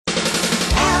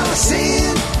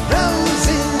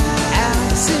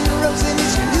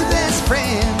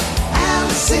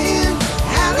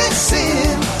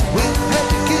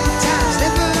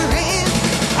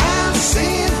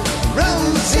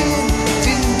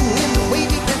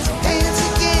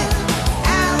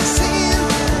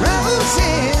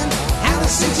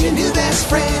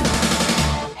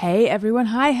everyone.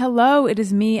 Hi, hello. It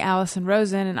is me, Allison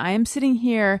Rosen, and I am sitting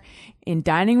here in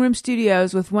Dining Room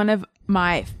Studios with one of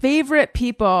my favorite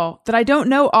people that I don't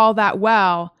know all that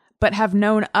well, but have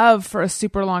known of for a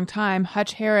super long time,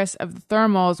 Hutch Harris of the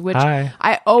Thermals, which Hi.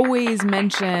 I always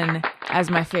mention as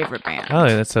my favorite band. Oh,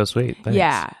 that's so sweet. Thanks.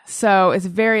 Yeah. So it's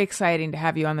very exciting to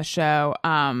have you on the show.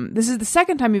 This is the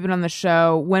second time you've been on the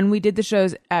show. When we did the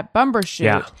shows at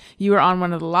Bumbershoot, you were on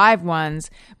one of the live ones,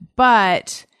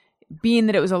 but being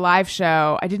that it was a live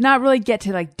show, I did not really get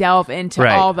to like delve into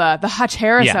all the Hutch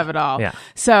Harris of it all. Yeah.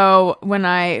 So when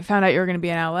I found out you were going to be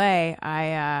in LA,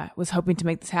 I was hoping to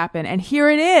make this happen. And here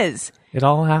it is. It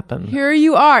all happened. Here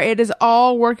you are. It is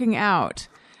all working out.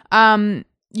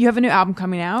 You have a new album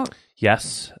coming out.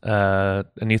 Yes. A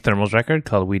new Thermals record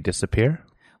called We Disappear.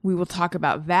 We will talk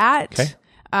about that. Okay.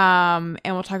 And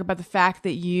we'll talk about the fact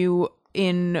that you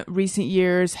in recent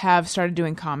years have started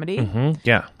doing comedy. Mm-hmm.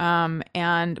 Yeah.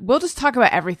 And we'll just talk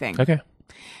about everything. Okay.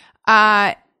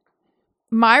 My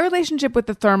relationship with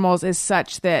the Thermals is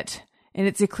such that, and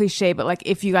it's a cliche, but like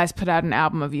if you guys put out an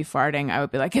album of you farting, I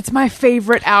would be like, it's my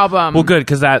favorite album. Well, good,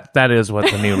 because that is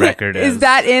what the new record is. Is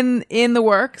that in the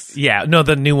works? Yeah. No,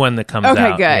 the new one that comes out.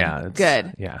 Okay, good. Yeah,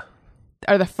 Good. Yeah.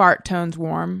 Are the fart tones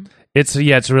warm? It's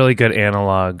a really good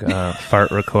analog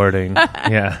fart recording.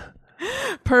 Yeah.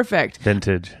 Perfect.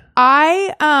 Vintage.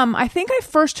 I think I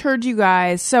first heard you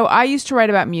guys. So I used to write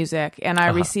about music, and I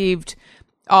received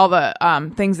all the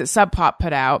things that Sub Pop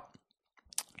put out.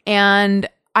 And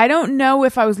I don't know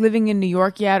if I was living in New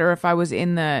York yet or if I was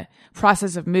in the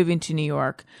process of moving to New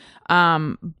York.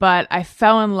 But I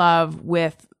fell in love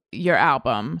with your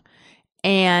album.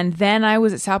 And then I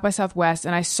was at South by Southwest,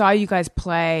 and I saw you guys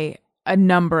play a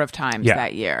number of times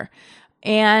that year.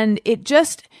 And it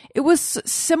was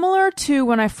similar to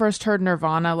when I first heard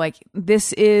Nirvana. Like,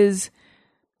 this is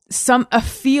a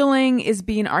feeling is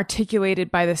being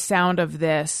articulated by the sound of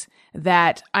this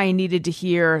that I needed to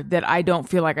hear that I don't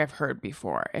feel like I've heard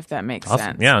before, if that makes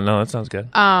sense. Yeah, no, that sounds good.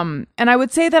 And I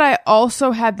would say that I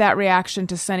also had that reation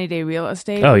to Sunny Day Real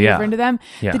Estate. Oh, yeah. Into them.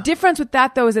 Yeah. The difference with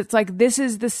that, though, is it's like this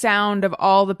is the sound of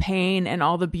all the pain and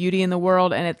all the beauty in the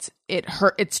world, and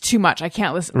it's too much. I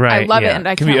can't listen. Right, I love yeah. it, and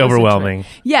I It can can't be listen to it. overwhelming.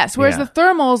 Yes, whereas Yeah. the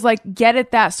Thermals like get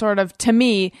at that sort of, to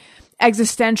me,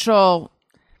 existential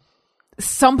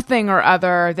something or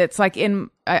other that's like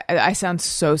I sound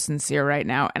so sincere right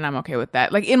now, and I'm okay with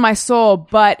that, like in my soul,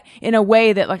 but in a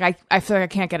way that like I feel like I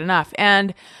can't get enough.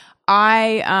 And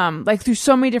I like through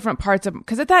so many different parts of,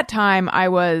 because at that time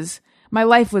my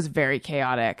life was very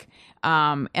chaotic,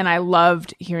 and I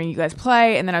loved hearing you guys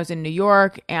play. And then I was in New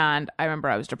York, and I remember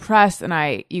I was depressed,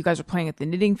 and you guys were playing at the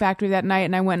Knitting Factory that night,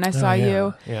 and I went and I saw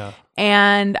you. Yeah.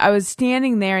 And I was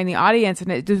standing there in the audience,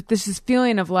 and this is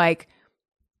feeling of like,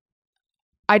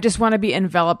 I just want to be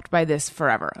enveloped by this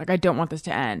forever. Like, I don't want this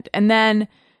to end. And then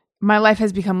my life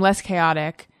has become less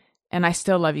chaotic, and I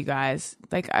still love you guys.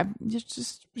 Like, I'm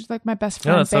just like my best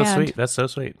friend. No, that's band. so sweet. That's so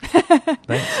sweet.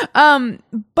 Thanks.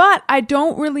 But I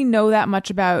don't really know that much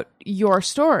about your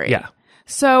story. Yeah.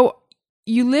 So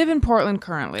you live in Portland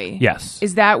currently. Yes.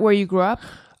 Is that where you grew up?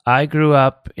 I grew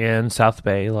up in South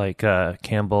Bay, like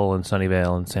Campbell and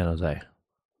Sunnyvale and San Jose.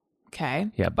 Okay.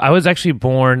 Yeah, but I was actually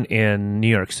born in New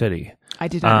York City. I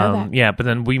did not know that. Yeah, but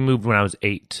then we moved when I was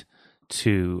 8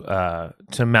 to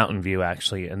Mountain View,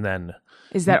 actually, and then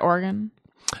Is that Oregon?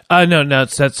 no,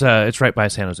 it's right by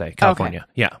San Jose, California.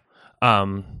 Okay.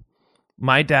 Yeah.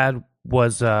 My dad's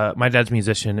a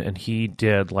musician, and he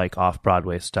did like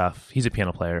off-Broadway stuff. He's a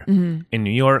piano player in New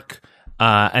York,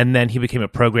 and then he became a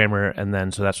programmer, and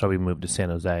then so that's why we moved to San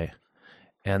Jose.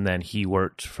 And then he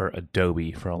worked for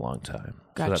Adobe for a long time.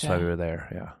 Gotcha. So that's why we were there,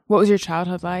 yeah. What was your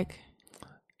childhood like?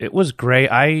 It was great.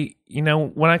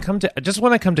 When I come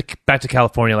back to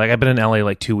California, like I've been in LA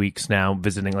like 2 weeks now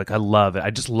visiting, like I love it.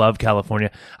 I just love California.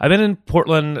 I've been in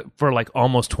Portland for like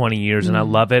almost 20 years and I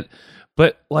love it.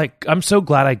 But like, I'm so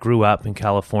glad I grew up in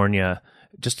California,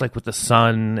 just like with the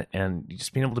sun and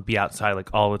just being able to be outside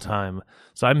like all the time.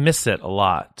 So I miss it a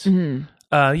lot. Mm-hmm.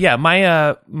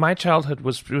 My childhood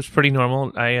was pretty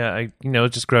normal. I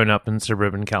just growing up in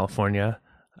suburban California.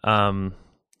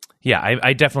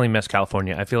 I definitely miss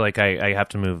California. I feel like I have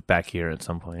to move back here at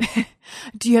some point.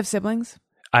 Do you have siblings?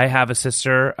 I have a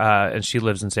sister, and she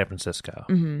lives in San Francisco.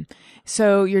 Mm-hmm.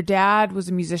 So your dad was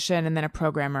a musician and then a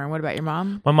programmer. And what about your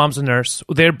mom? My mom's a nurse.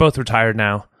 They're both retired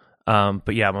now.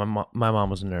 But yeah, my mom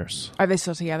was a nurse. Are they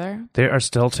still together? They are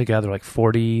still together, like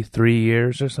 43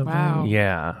 years or something. Wow.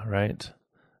 Yeah, right.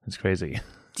 It's crazy.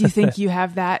 Do you think you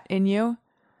have that in you?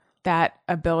 that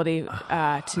ability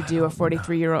to do a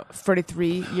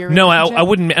 43-year No, I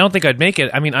wouldn't. I don't think I'd make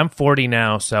it. I mean, I'm 40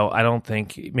 now, so I don't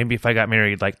think. Maybe if I got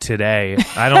married like today,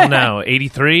 I don't know.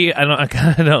 83, I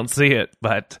kind of don't see it,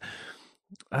 but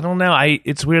I don't know.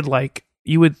 It's weird. Like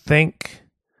you would think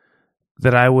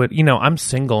that I would. I'm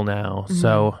single now,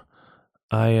 so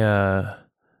the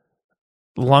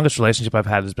longest relationship I've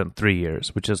had has been 3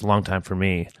 years, which is a long time for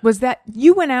me. Was that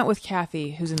you went out with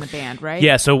Kathy, who's in the band, right?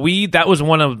 Yeah, so that was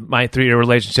one of my 3-year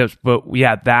relationships, but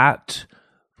yeah, that's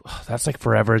like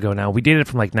forever ago now. We dated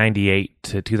from like 98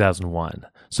 to 2001.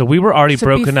 So we were already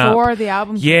broken up. Before the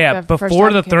album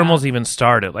before the Thermals even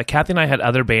started. Like Kathy and I had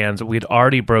other bands, we'd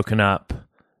already broken up.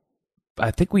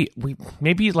 I think we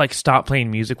maybe like stopped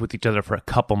playing music with each other for a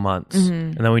couple months,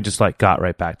 and then we just like got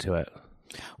right back to it.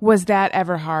 Was that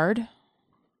ever hard?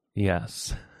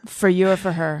 Yes. For you or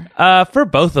for her? For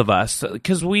both of us,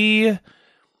 because we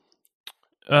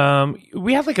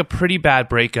had like a pretty bad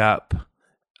breakup,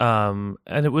 and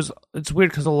it's weird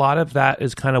because a lot of that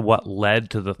is kind of what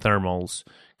led to the Thermals,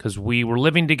 because we were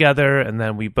living together, and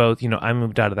then we both, I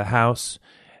moved out of the house.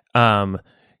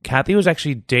 Kathy was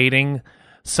actually dating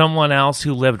someone else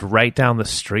who lived right down the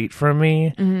street from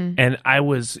me, and that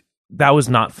was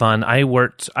not fun. I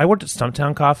worked at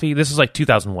Stumptown Coffee. This is like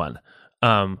 2001.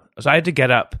 So I had to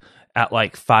get up at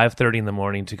like 5:30 in the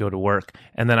morning to go to work,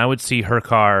 and then I would see her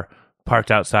car parked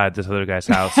outside this other guy's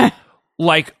house. It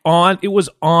was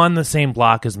on the same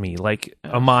block as me, like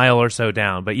a mile or so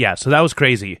down. But yeah, so that was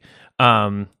crazy.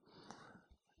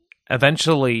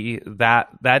 Eventually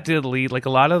that did lead, like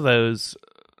a lot of those,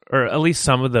 or at least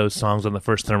some of those songs on the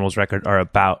first Thermals record are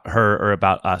about her or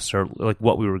about us, or like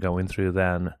what we were going through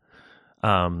then.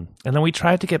 And then we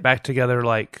tried to get back together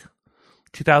like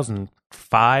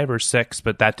 2005 or 6,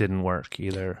 but that didn't work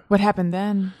either. What happened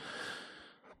then?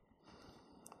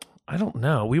 I don't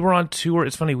know. We were on tour.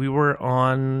 It's funny. We were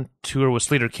on tour with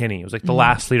Sleater-Kinney. It was like the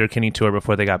last Sleater-Kinney tour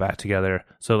before they got back together.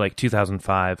 So like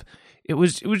 2005. It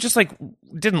was just like,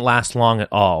 didn't last long at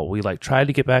all. We like tried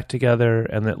to get back together,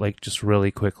 and that like just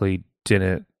really quickly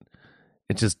it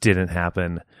just didn't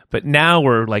happen. But now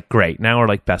we're like great. Now we're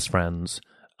like best friends.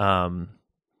 Yeah,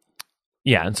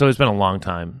 and so it's been a long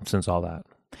time since all that.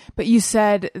 But you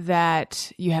said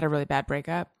that you had a really bad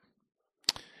breakup.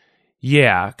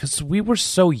 Yeah, because we were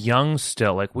so young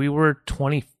still. Like, we were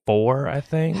 24, I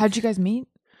think. How'd you guys meet?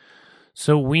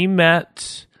 So we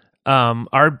met,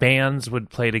 our bands would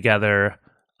play together.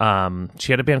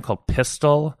 She had a band called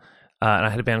Pistol, and I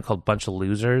had a band called Bunch of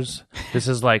Losers. This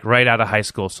is like right out of high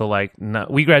school. So like,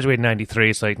 we graduated in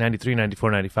 93, so like 93, 94,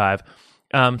 95.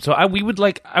 So I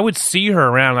would see her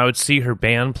around. I would see her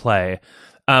band play.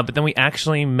 But then we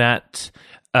actually met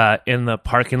in the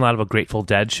parking lot of a Grateful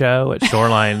Dead show at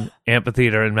Shoreline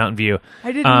Amphitheater in Mountain View.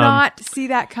 I did not see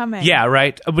that coming. Yeah,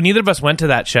 right. But neither of us went to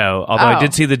that show, although I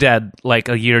did see the Dead like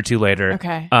a year or two later.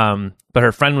 Okay. But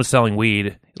her friend was selling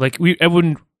weed. Like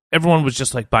everyone was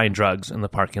just like buying drugs in the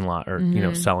parking lot,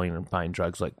 or selling and buying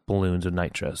drugs like balloons and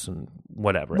nitrous and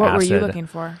whatever. What acid. were you looking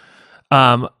for?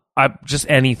 Just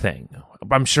anything.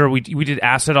 I'm sure we did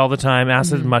acid all the time,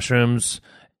 acid and mushrooms.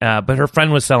 But her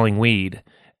friend was selling weed,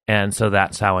 and so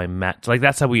that's how I met. Like,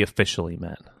 that's how we officially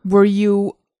met. Were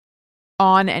you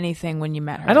on anything when you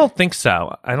met her? I don't think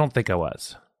so. I don't think I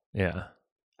was. Yeah.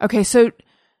 Okay, so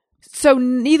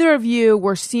neither of you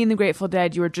were seeing the Grateful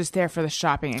Dead. You were just there for the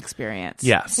shopping experience.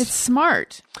 Yes. It's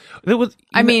smart. It was.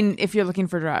 I mean, if you're looking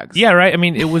for drugs. Yeah, right. I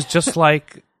mean, it was just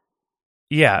like,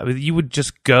 yeah, you would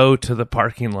just go to the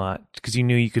parking lot because you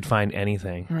knew you could find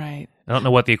anything. Right. I don't know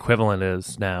what the equivalent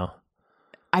is now.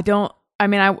 I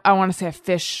want to say a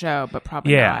fish show, but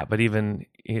probably not. Yeah, but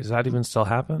does that even still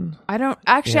happen? I don't.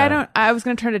 I was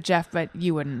going to turn to Jeff, but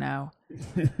you wouldn't know.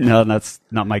 No, that's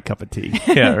not my cup of tea.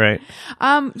 Yeah, right.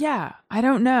 Yeah, I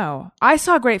don't know. I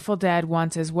saw Grateful Dead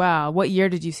once as well. What year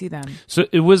did you see them? So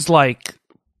it was like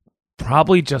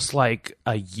probably just like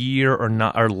a year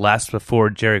or less before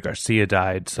Jerry Garcia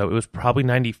died. So it was probably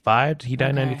 95. He died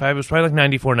in 95. It was probably like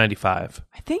 94, 95.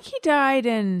 I think he died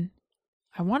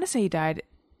I want to say he died.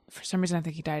 For some reason, I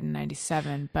think he died in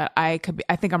 97, but I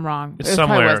think I'm wrong. It's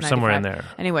somewhere in there.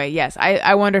 Anyway, yes.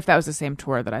 I wonder if that was the same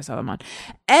tour that I saw them on.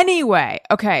 Anyway,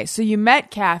 okay. So you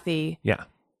met Kathy. Yeah.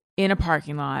 In a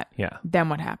parking lot. Yeah. Then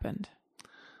what happened?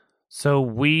 So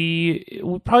we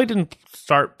probably didn't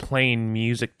start playing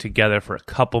music together for a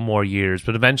couple more years,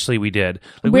 but eventually we did.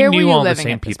 Like, Where we knew were you all the living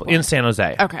same at this people point? in San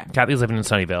Jose. Okay. Kathy's living in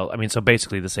Sunnyvale. I mean, so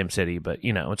basically the same city, but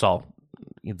it's all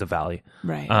the valley.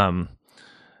 Right.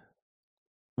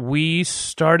 We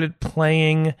started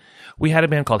playing. We had a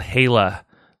band called Hala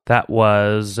that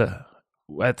was,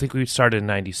 I think we started in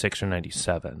 96 or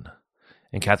 97.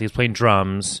 and Kathy was playing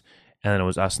drums, and then it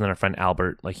was us and then our friend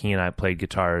Albert. Like he and I played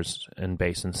guitars and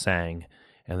bass and sang,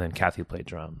 and then Kathy played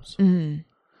drums. Mm-hmm.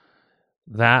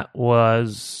 That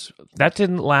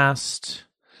didn't last.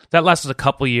 That lasted a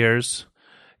couple years.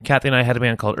 Kathy and I had a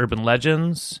band called Urban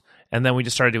Legends, and then we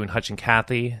just started doing Hutch and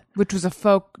Kathy, which was a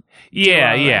folk.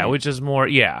 Yeah, duo, yeah, right? which is more,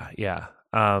 yeah.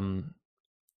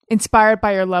 Inspired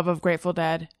by your love of Grateful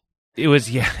Dead. It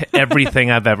was,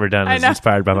 everything I've ever done is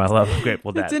inspired by my love of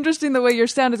Grateful Dead. It's interesting the way your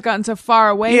sound has gotten so far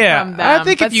away from them. I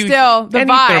think but if you still, the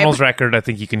any vibe, Thermals record, I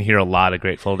think you can hear a lot of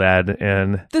Grateful Dead,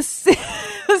 and the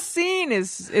scene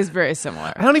is very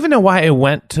similar. I don't even know why I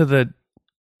went to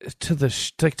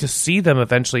see them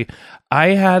eventually. I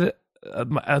had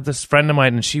this friend of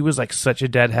mine, and she was like such a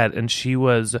Deadhead, and she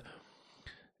was.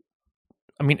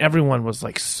 I mean, everyone was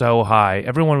like so high.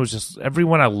 Everyone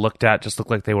I looked at just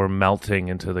looked like they were melting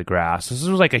into the grass. This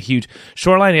was like a huge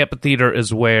Shoreline Amphitheater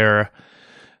is where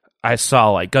I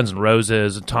saw like Guns N'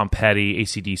 Roses and Tom Petty,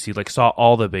 AC/DC, like saw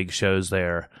all the big shows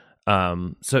there.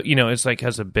 So, it's like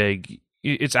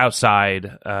it's outside.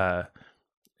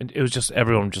 It was just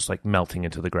everyone just like melting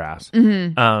into the grass.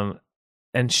 Mm-hmm.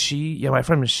 And my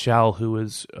friend Michelle, who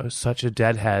was such a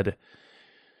Deadhead,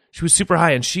 she was super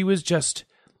high, and she was just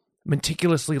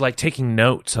meticulously like taking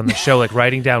notes on the show, like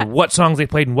writing down what songs they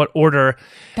played in what order.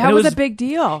 That was a big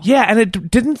deal. Yeah, and it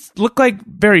didn't look like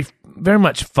very, very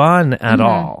much fun at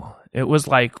all. It was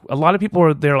like a lot of people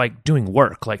were there like doing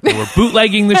work, like they were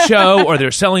bootlegging the show or they're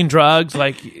selling drugs.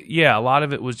 Like, a lot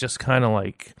of it was just kind of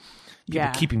like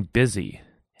keeping busy.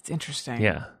 It's interesting.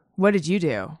 Yeah. What did you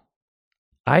do?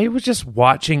 I was just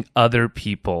watching other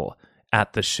people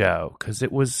at the show because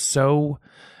it was so.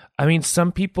 I mean,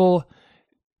 some people.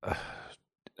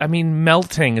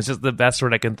 Melting is just the best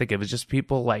word I can think of. It's just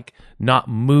people like not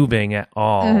moving at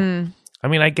all. Mm-hmm. I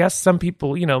mean, I guess some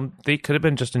people, they could have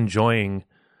been just enjoying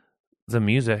the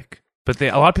music, but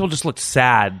a lot of people just looked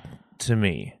sad to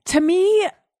me. To me,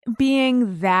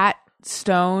 being that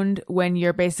stoned when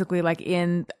you're basically like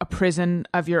in a prison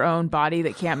of your own body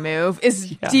that can't move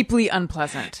is deeply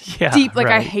unpleasant. Yeah, I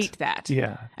right. hate that.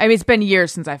 Yeah. I mean, it's been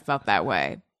years since I felt that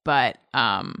way, but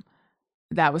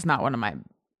that was not one of my.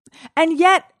 And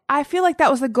yet, I feel like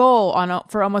that was the goal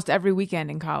for almost every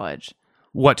weekend in college.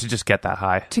 What, to just get that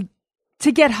high?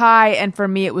 To get high, and for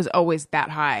me, it was always that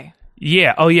high.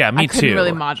 Yeah. Oh, yeah. Me too. I couldn't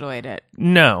really modulate it.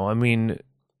 No, I mean,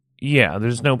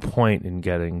 there's no point in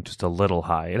getting just a little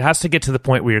high. It has to get to the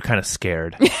point where you're kind of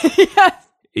scared.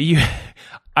 Yes.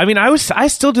 I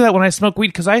still do that when I smoke weed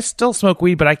because I still smoke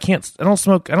weed, but I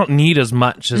don't need as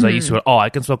much as I used to at all. I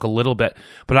can smoke a little bit,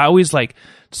 but I always like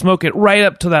smoke it right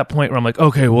up to that point where I'm like,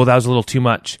 okay, well, that was a little too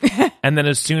much. And then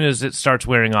as soon as it starts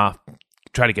wearing off,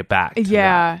 try to get back to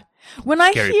that. When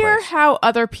I hear place.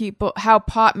 how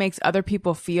pot makes other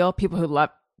people feel, people who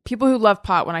love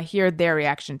pot, when I hear their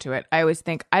reaction to it, I always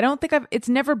think, it's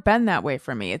never been that way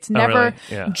for me. It's never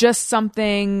just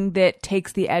something that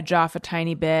takes the edge off a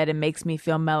tiny bit and makes me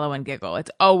feel mellow and giggle.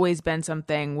 It's always been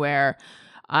something where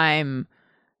I'm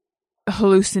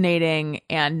hallucinating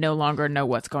and no longer know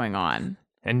what's going on.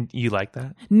 And you like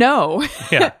that? No.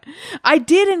 Yeah. I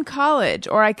did in college,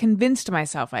 or I convinced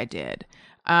myself I did.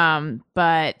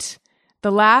 But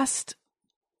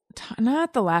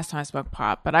not the last time I smoked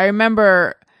pot, but I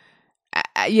remember,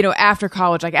 after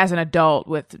college, like as an adult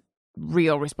with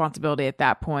real responsibility at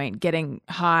that point, getting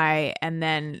high and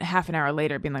then half an hour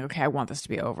later being like, okay, I want this to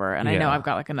be over. And I know I've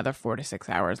got like another 4 to 6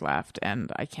 hours left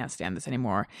and I can't stand this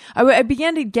anymore. I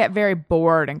began to get very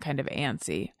bored and kind of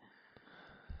antsy.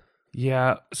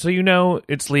 Yeah, so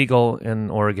it's legal in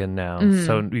Oregon now,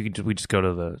 so we just go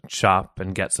to the shop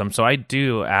and get some. So I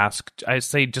do ask, I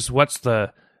say, just what's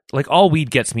the, like all weed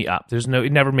gets me up. It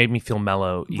never made me feel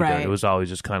mellow either. Right. It was always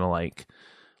just kind of like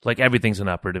everything's an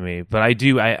upper to me. But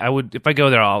I would, if I go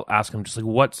there, I'll ask them just like,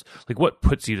 what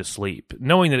puts you to sleep?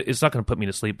 Knowing that it's not going to put me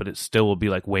to sleep, but it still will be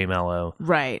like way mellow.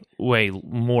 Right. Way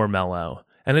more mellow.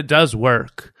 And it does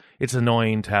work. It's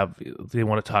annoying to have, they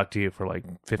want to talk to you for like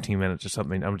 15 minutes or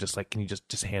something. I'm just like, can you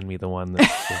just hand me the one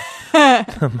that's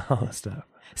the mellow stuff?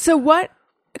 So what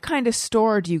kind of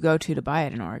store do you go to buy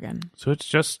it in Oregon? So it's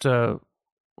just, I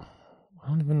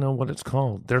don't even know what it's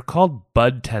called. They're called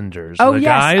bud tenders. Oh, the yes,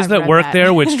 guys I've that read work that.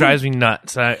 there, which drives me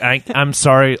nuts. I'm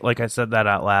sorry, like I said that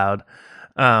out loud.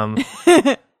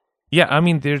 Yeah, I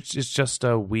mean, it's just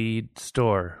a weed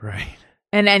store, right?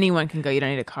 And anyone can go. You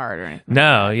don't need a card or anything.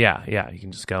 No, yeah, you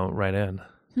can just go right in.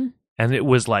 And it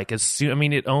was like as soon. I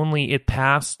mean, it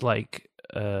passed like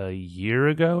a year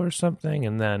ago or something,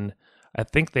 and then I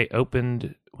think they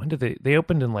opened. When did they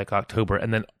opened in like October,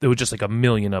 and then there was just like a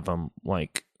million of them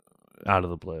like out of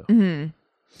the blue. Mm-hmm.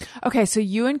 Okay, so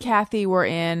you and Kathy were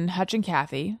in Hutch and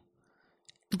Kathy,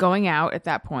 going out at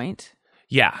that point.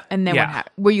 Yeah. And then yeah.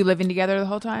 were you living together the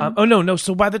whole time? No.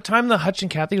 So by the time the Hutch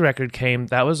and Kathy record came,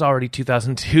 that was already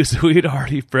 2002, so we had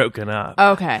already broken up.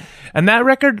 Okay. And that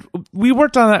record, we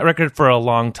worked on that record for a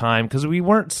long time because we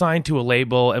weren't signed to a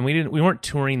label and we weren't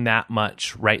touring that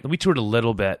much, right? We toured a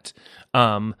little bit,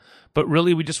 but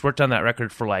really we just worked on that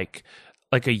record for like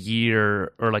a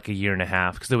year or like a year and a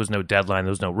half because there was no deadline,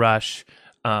 there was no rush.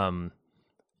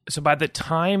 So by the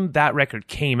time that record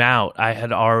came out, I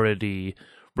had already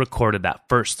recorded that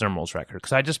first Thermals record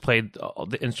because I just played all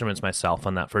the instruments myself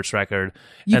on that first record.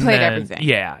 You played everything.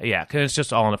 Yeah, because it's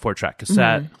just all on a 4-track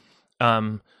cassette.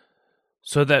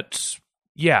 So that's,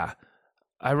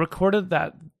 I recorded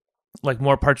that, like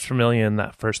More Parts Per Million,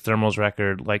 that first Thermals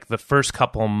record, like the first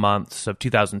couple months of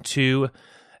 2002,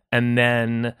 and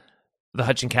then the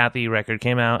Hutch and Kathy record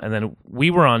came out, and then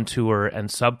we were on tour, and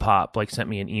Sub Pop like sent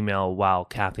me an email while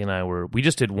Kathy and I we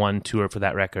just did one tour for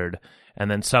that record, and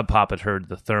then Sub Pop had heard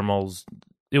the Thermals.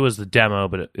 It was the demo,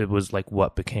 but it was like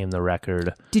what became the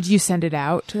record. Did you send it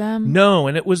out to them? No,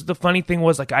 and it was, the funny thing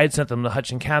was, like, I had sent them the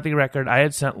Hutch and Kathy record. I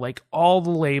had sent like all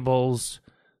the labels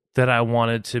that I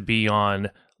wanted to be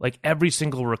on. Like every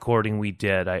single recording we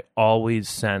did, I always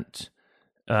sent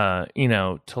to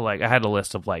like, I had a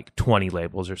list of like 20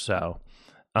 labels or so.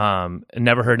 And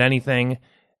never heard anything.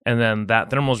 And then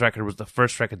that Thermals record was the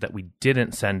first record that we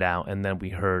didn't send out, and then we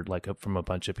heard like from a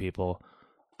bunch of people.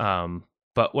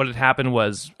 But what had happened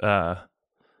was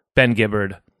Ben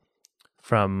Gibbard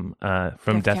from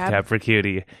Death Cab for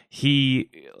Cutie.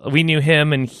 We knew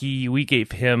him, and we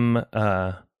gave him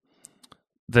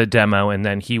the demo, and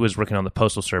then he was working on the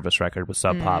Postal Service record with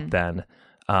Sub Pop then.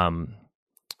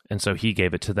 And so he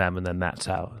gave it to them, and then that's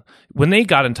how. When they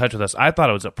got in touch with us, I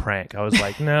thought it was a prank. I was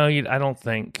like, no, I don't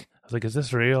think. I was like, is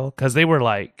this real? Because they were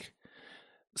like,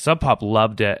 Sub Pop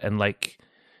loved it, and like,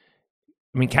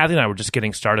 I mean, Kathy and I were just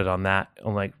getting started on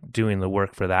like doing the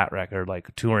work for that record,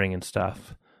 like touring and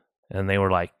stuff. And they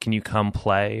were like, can you come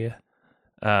play?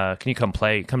 Come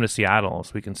to Seattle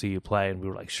so we can see you play. And we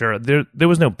were like, sure. There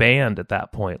was no band at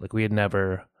that point. Like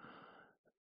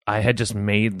I had just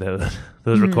made those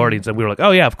recordings, and we were like,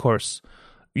 oh yeah, of course.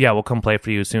 Yeah, we'll come play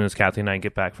for you as soon as Kathy and I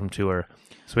get back from tour.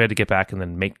 So we had to get back and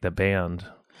then make the band.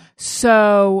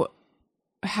 So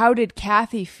how did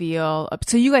Kathy feel?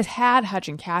 So you guys had Hutch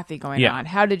and Kathy going on.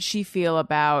 How did she feel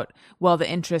about, the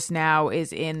interest now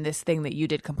is in this thing that you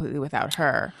did completely without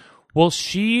her? Well,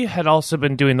 she had also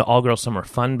been doing the All Girl Summer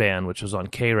Fun Band, which was on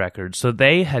K Records. So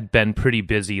they had been pretty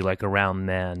busy like around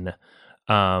then.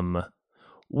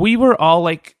 We were all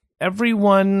like,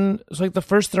 everyone, so like the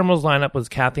first Thermals lineup was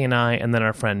Kathy and I, and then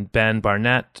our friend Ben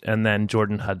Barnett, and then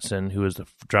Jordan Hudson, who was the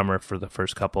drummer for the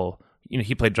first couple.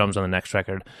 He played drums on the next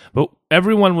record. But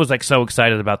everyone was like so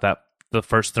excited about the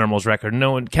first Thermals record.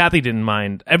 No one, Kathy didn't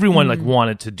mind. Everyone like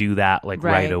wanted to do that like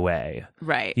right away.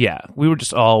 Right. Yeah, we were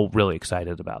just all really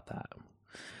excited about that.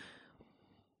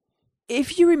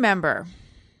 If you remember,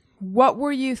 what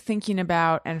were you thinking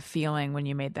about and feeling when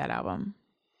you made that album?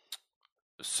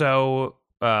 So,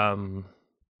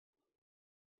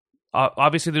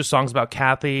 obviously there's songs about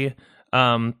Kathy.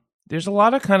 There's a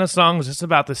lot of kind of songs just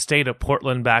about the state of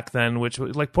Portland back then, which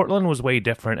like Portland was way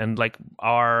different, and like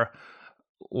our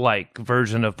like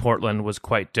version of Portland was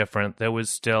quite different. There was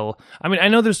still, I mean, I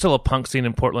know there's still a punk scene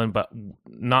in Portland, but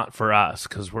not for us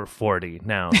because we're 40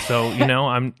 now. So,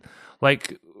 I'm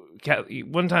like,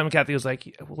 one time Kathy was like,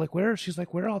 she's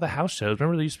like, where are all the house shows?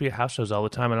 Remember there used to be house shows all the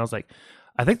time? And I was like,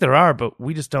 I think there are, but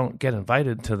we just don't get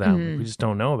invited to them. We just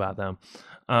don't know about them.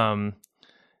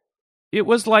 It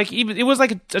was like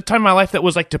a time in my life that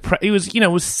was like it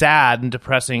was sad and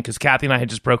depressing because Kathy and I had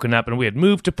just broken up and we had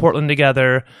moved to Portland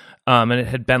together, and it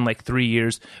had been like 3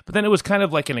 years. But then it was kind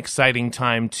of like an exciting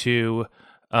time to,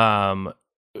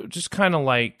 just kind of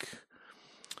like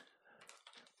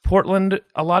Portland.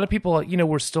 A lot of people,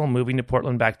 were still moving to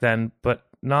Portland back then, but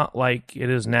not like it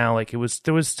is now. Like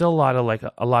there was still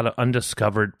a lot of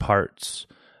undiscovered parts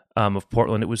of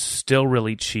Portland. It was still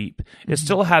really cheap. It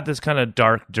still had this kind of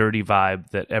dark, dirty vibe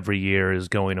that every year is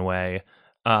going away,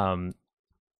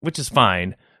 which is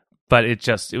fine. But it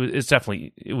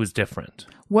was different.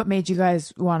 What made you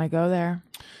guys want to go there?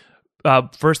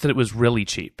 First, that it was really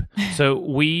cheap. So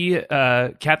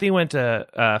Kathy went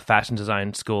to fashion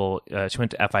design school. She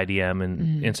went to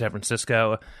FIDM in San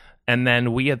Francisco. And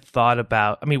then we had thought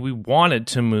about, we wanted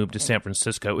to move to San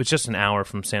Francisco. It's just an hour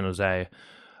from San Jose.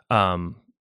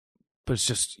 But it's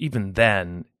just, even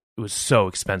then, it was so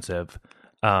expensive.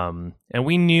 And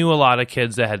we knew a lot of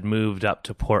kids that had moved up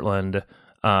to Portland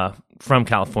from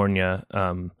California.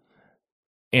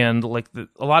 and like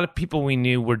a lot of people we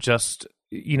knew were just,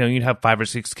 you'd have 5 or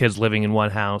 6 kids living in one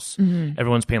house.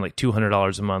 Everyone's paying like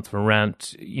 $200 a month for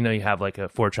rent. You have like a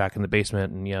 4-track in the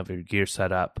basement and you have your gear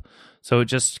set up. So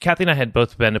Kathy and I had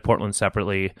both been to Portland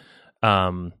separately.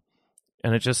 And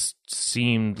it just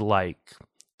seemed like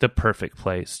the perfect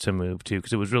place to move to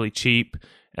because it was really cheap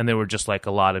and there were just like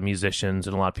a lot of musicians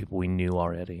and a lot of people we knew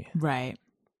already. Right.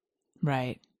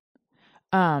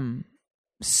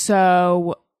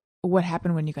 So what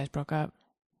happened when you guys broke up?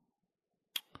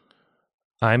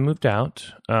 I moved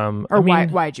out.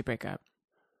 Why did you break up?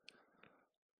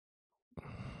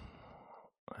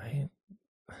 I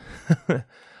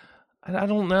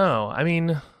don't know. I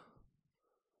mean,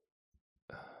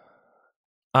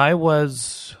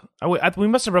 we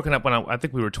must have broken up when I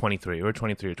think we were 23. We were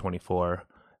 23 or 24.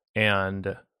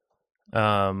 And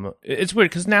it's weird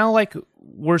because now like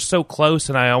we're so close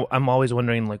and I'm always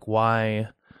wondering like why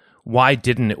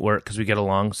didn't it work because we get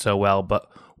along so well, but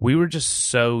we were just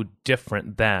so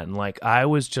different then. Like I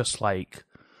was just like,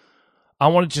 I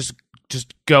want to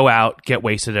just go out, get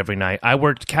wasted every night.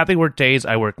 Kathy worked days,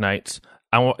 I worked nights.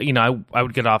 I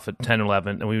would get off at 10 or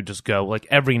 11 and we would just go like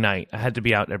every night. I had to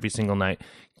be out every single night.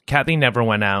 Kathy never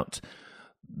went out.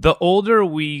 The older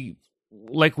we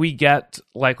get,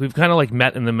 like we've kind of like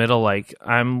met in the middle. Like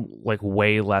I'm like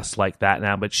way less like that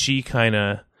now, but she kind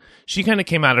of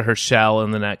came out of her shell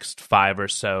in the next 5 or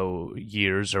so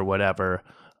years or whatever.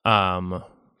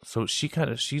 So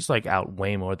she's like out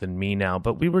way more than me now,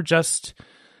 but we were just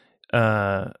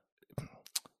like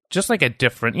at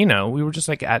different, we were just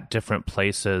like at different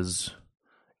places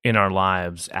in our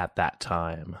lives at that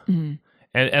time. Mm-hmm.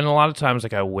 And a lot of times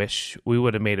like I wish we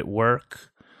would have made it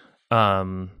work.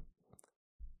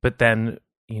 But then,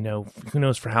 who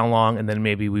knows for how long, and then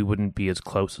maybe we wouldn't be as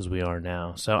close as we are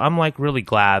now. So I'm like really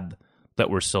glad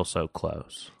that we're still so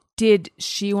close. Did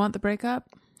she want the breakup?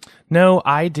 No,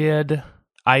 I did.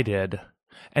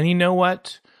 And you know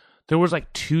what? There was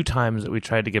like 2 times that we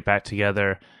tried to get back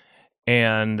together,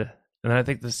 and then I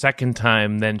think the second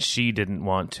time, then she didn't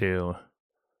want to.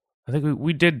 I think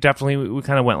we did definitely. We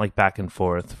kind of went like back and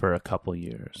forth for a couple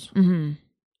years. Mm-hmm.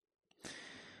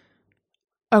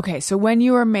 Okay, so when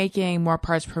you were making More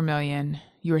Parts Per Million,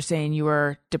 you were saying you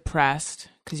were depressed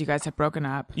because you guys had broken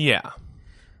up. Yeah.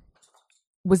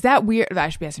 Was that weird? I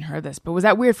should be asking her this, but was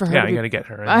that weird for her? Yeah, I got to get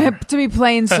her to be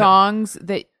playing songs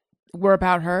that were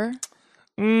about her?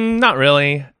 Not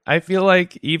really. I feel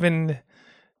like even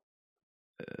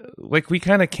like we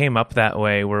kind of came up that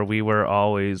way where we were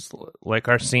always like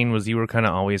our scene was you were kind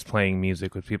of always playing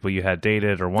music with people you had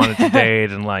dated or wanted to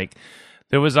date, and like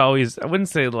there was always, I wouldn't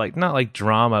say like not like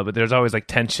drama, but there's always like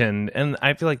tension, and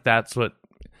I feel like that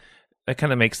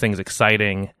kind of makes things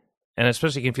exciting, and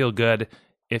especially can feel good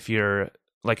if you're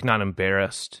like not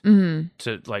embarrassed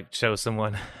to like show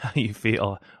someone how you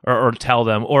feel or tell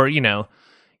them, or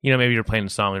maybe you're playing a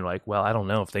song and you're like, well, I don't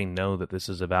know if they know that this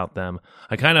is about them.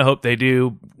 I kind of hope they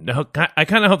do. I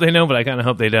kind of hope they know, but I kind of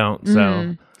hope they don't.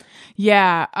 So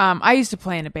yeah, I used to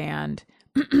play in a band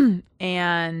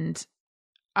and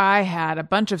I had a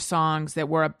bunch of songs that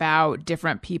were about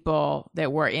different people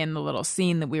that were in the little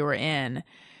scene that we were in,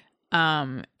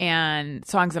 and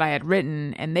songs that I had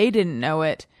written, and they didn't know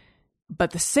it,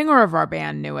 but the singer of our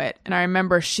band knew it. And I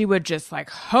remember she would just like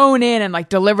hone in and like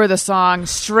deliver the song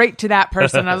straight to that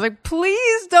person. I was like,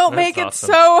 please don't make it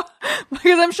so,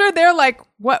 because I'm sure they're like,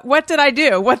 what did I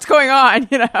do? What's going on?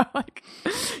 Like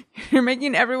you're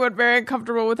making everyone very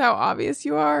uncomfortable with how obvious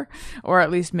you are, or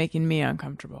at least making me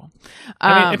uncomfortable.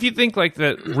 I mean, if you think like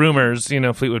the Rumors,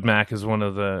 Fleetwood Mac is one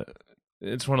of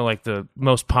like the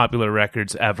most popular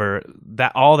records ever.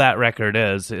 All that record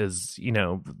is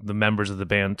the members of the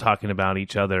band talking about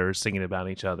each other or singing about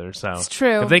each other. So it's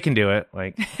true. If they can do it,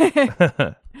 like.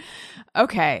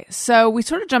 Okay, so we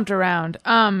sort of jumped around.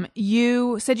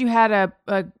 You said you had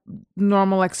a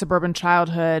normal like suburban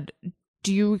childhood.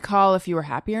 Do you recall if you were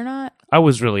happy or not? I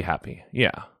was really happy.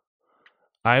 Yeah,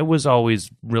 I was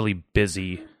always really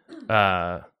busy.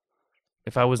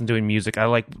 If I wasn't doing music, I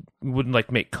wouldn't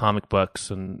like make comic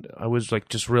books, and I was like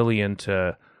just really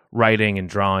into writing and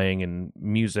drawing and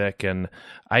music, and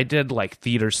I did like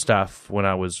theater stuff when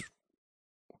I was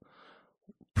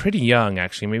pretty young,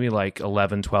 actually, maybe like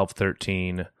 11, 12,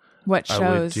 13. What shows?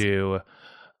 I would do.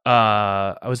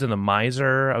 I was in The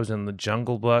Miser. I was in The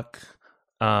Jungle Book.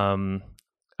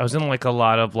 I was in like a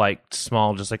lot of like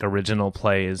small, just like original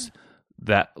plays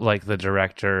that like the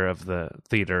director of the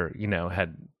theater,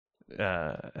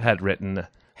 had written.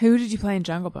 Who did you play in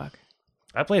Jungle Book?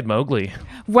 I played Mowgli.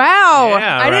 Wow.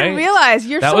 Yeah, I didn't realize.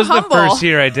 You're that so was humble. The first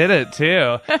year I did it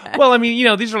too. Well, I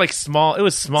mean, these are like small. It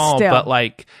was small, Still. but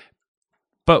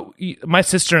but my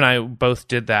sister and I both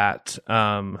did that.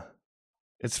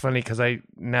 It's funny because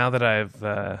now that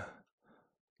I've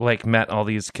like met all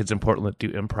these kids in Portland that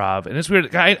do improv, and it's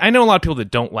weird. I know a lot of people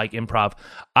that don't like improv.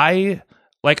 I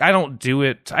don't do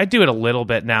it. I do it a little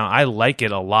bit now. I like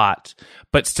it a lot,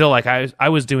 but still, like I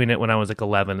was doing it when I was like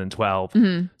 11 and 12.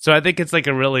 Mm-hmm. So I think it's like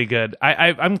a really good.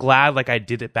 I'm glad like I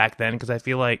did it back then because I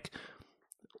feel like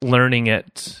learning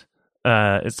it.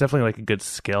 It's definitely like a good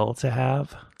skill to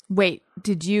have. Wait,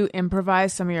 did you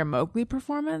improvise some of your Mowgli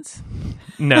performance?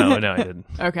 No, I didn't.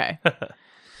 Okay.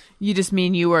 You just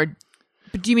mean you were.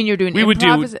 But do you mean you're doing? We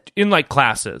improv? would do in like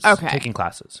classes. Okay, taking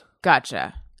classes.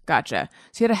 Gotcha.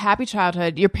 So you had a happy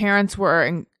childhood. Your parents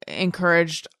were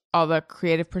encouraged all the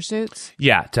creative pursuits?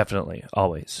 Yeah, definitely.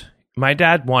 Always. My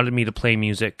dad wanted me to play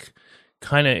music.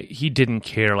 He didn't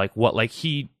care like what, like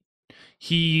he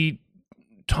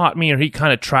taught me, or he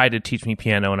kind of tried to teach me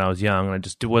piano when I was young, and I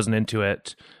just wasn't into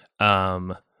it.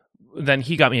 Then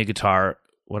he got me a guitar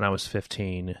when I was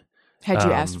 15. Had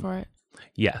you asked for it?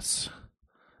 Yes.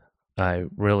 I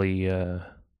really, yeah.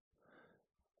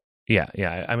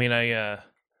 I mean, I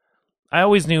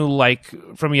always knew, like,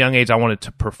 from a young age, I wanted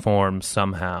to perform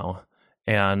somehow.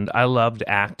 And I loved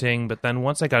acting, but then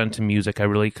once I got into music, I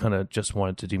really kind of just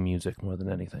wanted to do music more than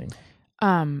anything.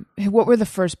 What were the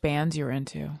first bands you were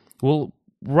into? Well,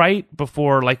 right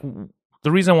before, like,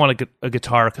 the reason I wanted a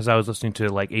guitar, because I was listening to,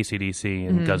 like, AC/DC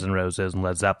and Guns N' Roses and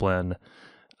Led Zeppelin.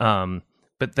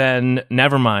 But then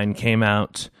Nevermind came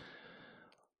out.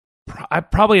 I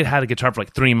probably had a guitar for,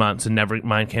 like, 3 months, and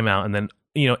Nevermind came out, and then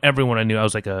everyone I knew, I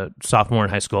was like a sophomore in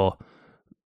high school.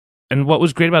 And what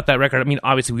was great about that record, I mean,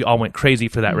 obviously we all went crazy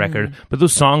for that record, but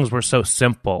those songs were so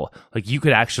simple. Like, you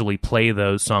could actually play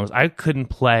those songs. I could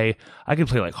play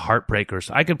like Heartbreakers.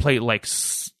 I could play like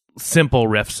simple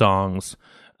riff songs.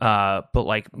 But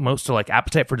like most of like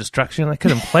Appetite for Destruction, I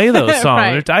couldn't play those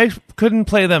songs. Right. I couldn't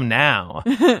play them now.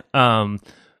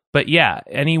 But yeah,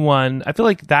 I feel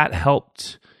like that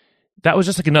helped. That was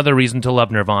just like another reason to love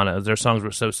Nirvana. Their songs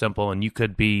were so simple, and you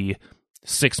could be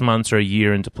 6 months or a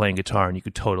year into playing guitar, and you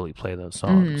could totally play those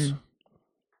songs.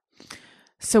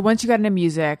 So once you got into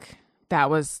music,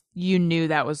 you knew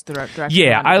that was the direction.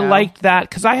 Yeah, I liked that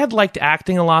because I had liked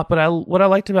acting a lot, but what I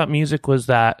liked about music was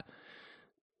that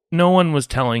no one was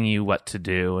telling you what to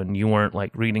do, and you weren't like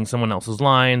reading someone else's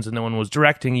lines, and no one was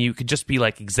directing you. You could just be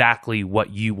like exactly what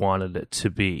you wanted it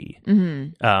to be.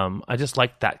 Mm-hmm. I just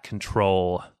liked that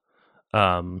control.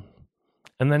 And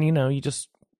then, you're just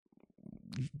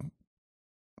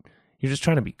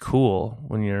trying to be cool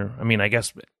when I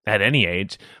guess at any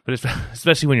age, but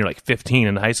especially when you're like 15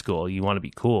 in high school, you want to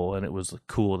be cool, and it was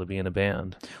cool to be in a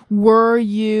band. Were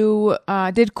you,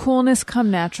 did coolness come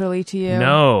naturally to you?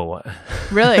 No.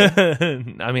 Really?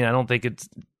 I mean, I don't think it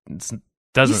doesn't.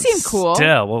 You seem cool.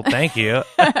 Still. Well, thank you.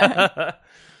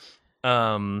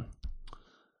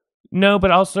 No,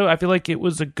 but also I feel like it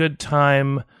was a good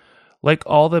time. Like,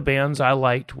 all the bands I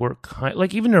liked were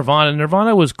like, even Nirvana.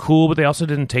 Nirvana was cool, but they also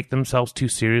didn't take themselves too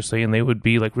seriously, and they would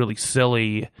be like really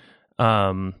silly.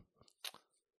 I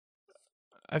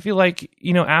feel like,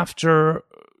 after,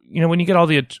 when you get all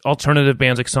the alternative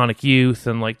bands like Sonic Youth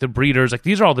and like the Breeders, like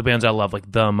these are all the bands I love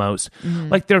like the most. Mm-hmm.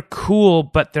 Like, they're cool,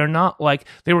 but they're not like,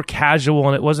 they were casual,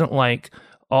 and it wasn't like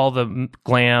all the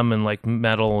glam and like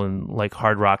metal and like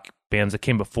hard rock bands that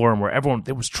came before them, where everyone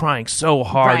was trying so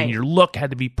hard, right, and your look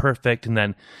had to be perfect. And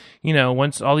then,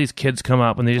 once all these kids come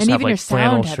up and they just have like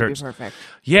flannel shirts, perfect.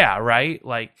 Yeah, right.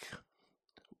 Like,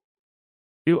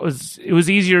 it was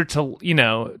easier to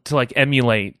to like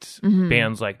emulate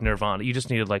bands like Nirvana. You just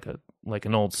needed like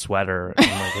an old sweater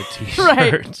and like a t-shirt.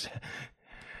 Right.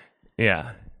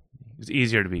 Yeah, it was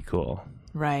easier to be cool.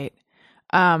 Right.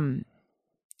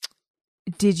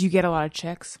 Did you get a lot of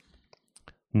chicks?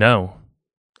 No.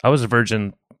 I was a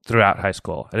virgin throughout high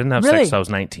school. I didn't have sex till I was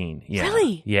 19. Yeah.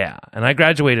 Really? Yeah. And I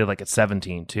graduated like at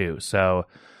 17 too. So.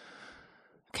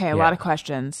 Okay, a lot of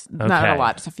questions. Okay. Not a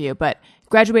lot, just a few. But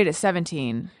graduated at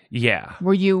 17. Yeah.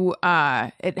 Were you,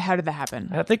 how did that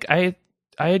happen? I think I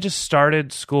had just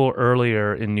started school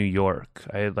earlier in New York.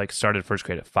 I had like started first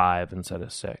grade at 5 instead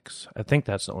of 6. I think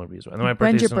that's the only reason. And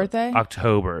when's your birthday?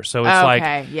 October. So it's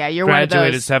like, yeah, you're graduated one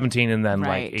of those. 17 and then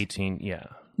like 18. Yeah.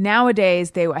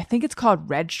 Nowadays, I think it's called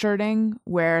redshirting,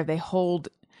 where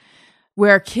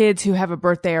where kids who have a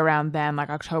birthday around then,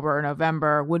 like October or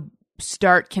November, would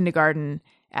start kindergarten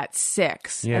at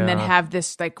 6 and then have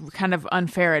this like kind of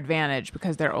unfair advantage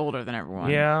because they're older than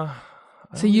everyone. Yeah.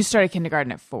 So you started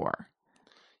kindergarten at 4.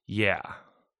 Yeah.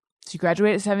 So you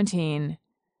graduated at 17.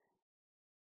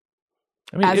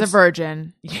 I mean, as a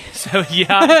virgin. So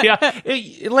yeah.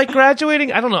 Like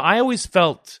graduating, I don't know. I always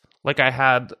felt like I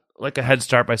had like a head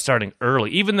start by starting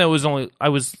early, even though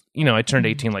I turned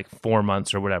 18 like 4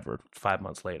 months or whatever, 5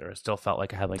 months later. I still felt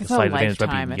like I had like It's a a slight advantage by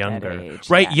lifetime being at that younger. age,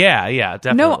 Right? yeah. Yeah,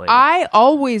 definitely. No, I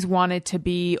always wanted to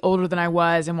be older than I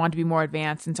was and wanted to be more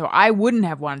advanced, and so I wouldn't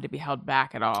have wanted to be held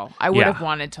back at all. I would Yeah. have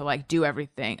wanted to like do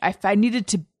everything. I needed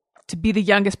to be the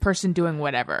youngest person doing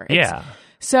whatever.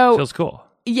 So feels cool.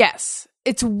 yes.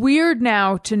 It's weird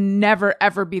now to never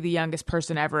ever be the youngest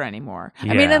person ever anymore.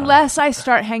 I mean, Yeah. unless I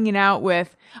start hanging out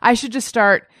with, I should just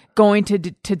start going to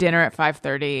dinner at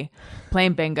 5:30,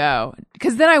 playing bingo,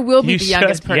 because then I will be You the should.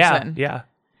 youngest person. Yeah.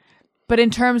 But in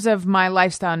terms of my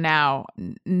lifestyle now,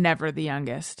 never the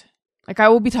youngest. Like I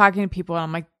will be talking to people and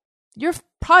I'm like, you're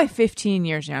probably 15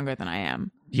 years younger than I am.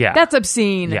 Yeah. That's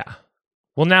obscene. Yeah.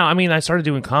 Well, now, I mean, I started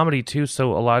doing comedy too,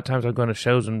 so a lot of times I'm going to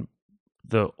shows and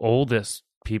the oldest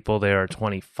people there are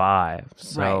 25.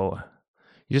 So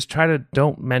you just try to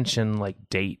don't mention like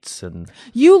dates and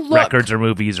You look records or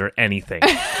movies or anything.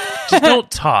 Just don't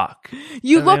talk.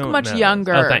 You I look don't much know.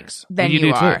 younger Oh, thanks. than You you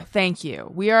do are. too. Thank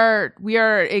you. We are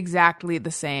exactly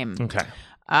the same. Okay.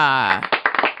 Uh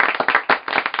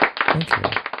Thank you.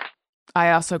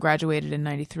 I also graduated in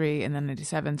 93 and then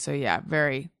 97, so yeah,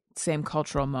 very same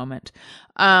cultural moment.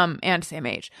 And same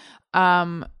age.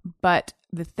 But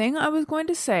the thing I was going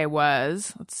to say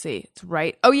was, let's see, it's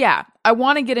right. Oh yeah, I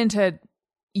want to get into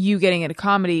you getting into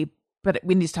comedy, but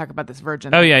we need to talk about this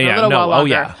virgin. Oh, thing yeah, for yeah. a little No, while oh,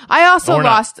 longer. yeah. I also We're not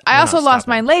lost stopping.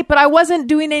 mine late, but I wasn't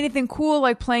doing anything cool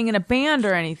like playing in a band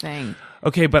or anything.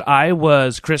 Okay, but I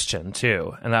was Christian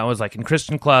too, and that was like in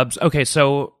Christian clubs. Okay,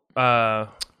 so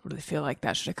Really feel like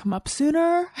that should have come up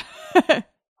sooner.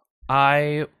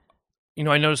 I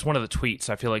noticed one of the tweets.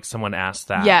 I feel like someone asked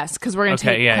that. Yes, because we're going to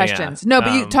Okay, take yeah, questions. yeah. No,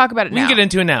 but you talk about it We now. can get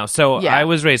into it now. So Yeah. I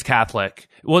was raised Catholic.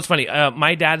 Well, it's funny.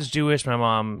 My dad's Jewish. My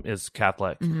mom is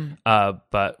Catholic. Mm-hmm.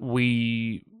 But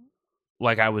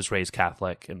I was raised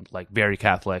Catholic and like very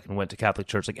Catholic and went to Catholic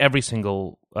church like every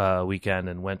single weekend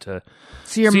and went to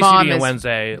So your CCD mom on is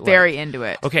Wednesday. very into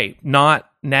it. Okay, not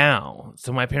now.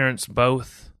 So my parents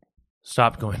both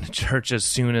stopped going to church as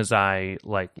soon as I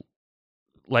like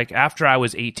after I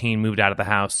was 18, moved out of the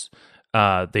house.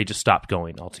 They just stopped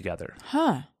going altogether.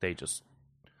 Huh. They just,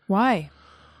 Why?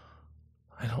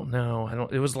 I don't know.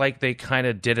 It was like they kind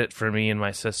of did it for me and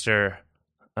my sister,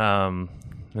 and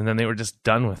then they were just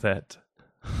done with it.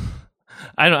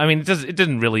 It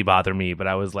didn't really bother me, but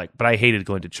I hated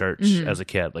going to church as a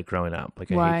kid, like growing up.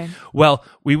 Like, Why? Well,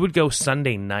 we would go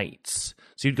Sunday nights.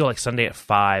 So you'd go like Sunday at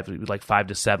 5, it would like 5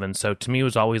 to 7. So to me, it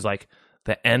was always like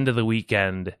the end of the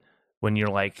weekend when you're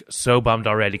like so bummed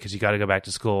already because you got to go back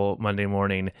to school Monday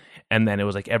morning. And then it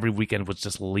was like every weekend was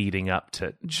just leading up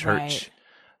to church.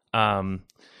 Right.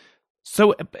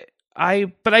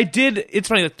 But I did, it's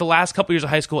funny, like the last couple years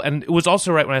of high school, and it was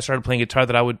also right when I started playing guitar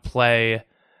that I would play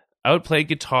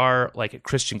guitar like at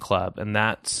Christian club. And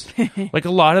that's like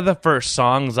a lot of the first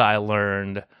songs I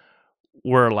learned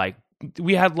were like,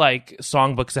 we had like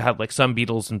songbooks that had like some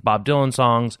Beatles and Bob Dylan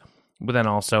songs, but then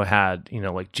also had,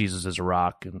 like Jesus is a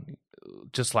Rock and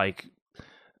just like,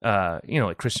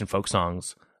 like Christian folk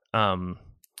songs. And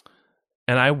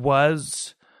I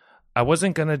wasn't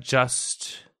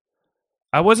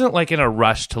like in a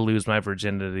rush to lose my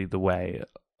virginity the way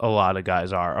a lot of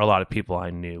guys are, or a lot of people I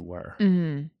knew were.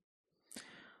 Mm-hmm.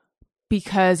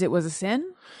 Because it was a sin?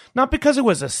 Not because it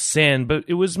was a sin, but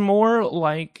it was more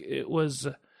like it was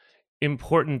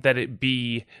important that it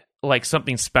be like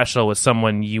something special with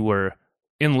someone you were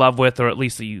in love with, or at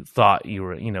least that you thought you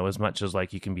were, as much as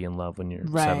like you can be in love when you're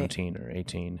Right. 17 or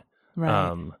 18.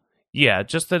 Right. Yeah,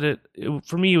 just that it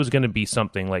for me, it was going to be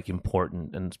something like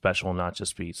important and special, not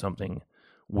just be something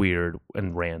weird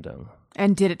and random.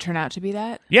 And did it turn out to be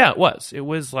that? Yeah, it was. It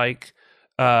was like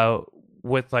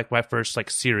with like my first like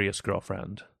serious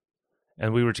girlfriend,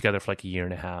 and we were together for like a year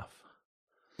and a half.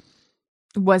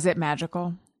 Was it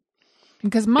magical?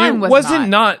 Because mine was wasn't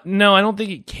not. No, I don't think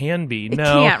it can be. It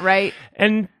No, can't, right?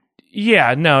 And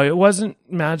yeah, no, it wasn't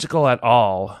magical at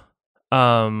all.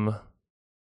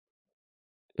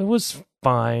 It was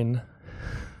fine.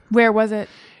 Where was it?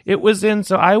 It was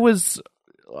so I was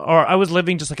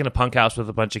living just like in a punk house with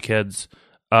a bunch of kids.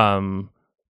 But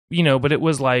it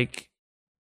was like,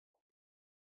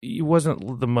 it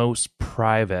wasn't the most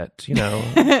private, It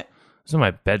was in my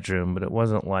bedroom, but it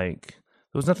wasn't like,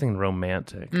 there was nothing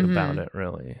romantic about it,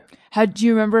 really. Do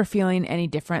you remember feeling any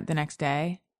different the next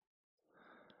day?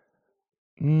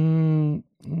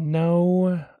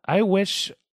 No. I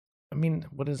wish,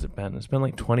 what has it been? It's been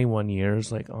like 21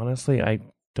 years. Like, honestly, I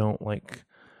don't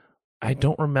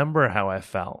remember how I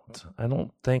felt. I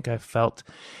don't think I felt,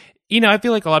 I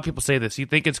feel like a lot of people say this. You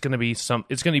think it's going to be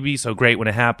so great when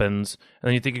it happens, and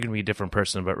then you think you're going to be a different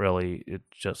person, but really it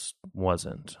just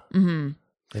wasn't. Mm-hmm.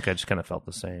 I think I just kind of felt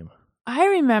the same. I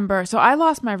remember, so I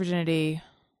lost my virginity,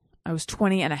 I was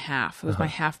 20 and a half. It was my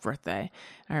half birthday.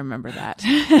 I remember that.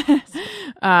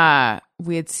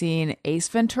 We had seen Ace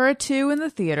Ventura 2 in the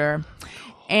theater,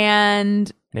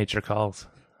 and Nature Calls.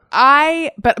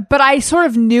 But I sort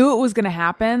of knew it was going to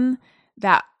happen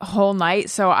that whole night,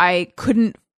 so I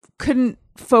couldn't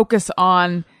focus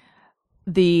on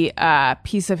the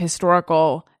piece of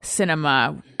historical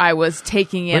cinema I was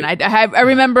taking in. I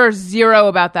remember zero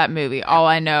about that movie. All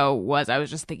I know was I was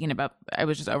just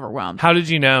overwhelmed. How did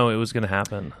you know it was going to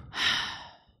happen?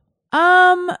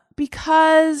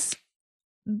 Because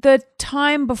the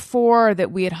time before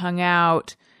that we had hung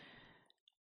out,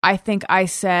 I think I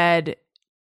said,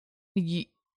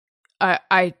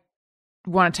 I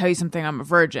want to tell you something, I'm a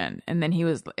virgin. And then it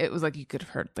was like you could have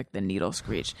heard like the needle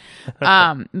screech.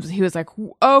 He was like,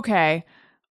 okay,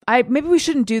 maybe we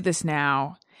shouldn't do this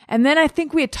now. And then I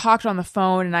think we had talked on the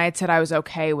phone and I had said I was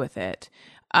okay with it.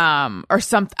 Or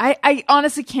something. I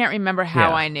honestly can't remember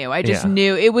how I knew. I just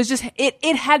knew it was just,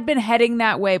 it had been heading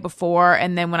that way before.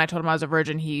 And then when I told him I was a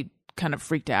virgin, he kind of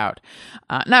freaked out.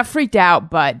 Not freaked out,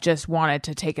 but just wanted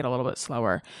to take it a little bit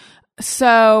slower.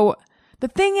 So the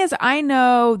thing is, I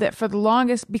know that for the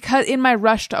longest, because in my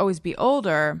rush to always be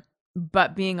older,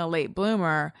 but being a late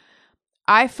bloomer,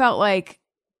 I felt like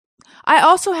I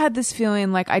also had this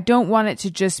feeling like I don't want it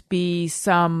to just be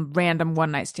some random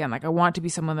one night stand. Like I want to be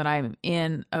someone that I'm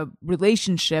in a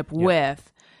relationship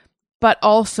with, but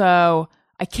also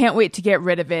I can't wait to get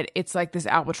rid of it. It's like this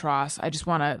albatross. I just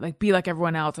want to like be like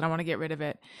everyone else and I want to get rid of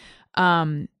it.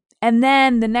 And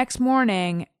then the next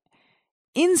morning,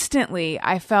 instantly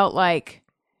I felt like,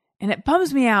 and it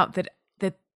bums me out that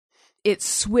it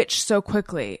switched so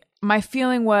quickly. My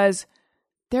feeling was,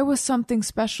 there was something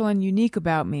special and unique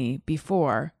about me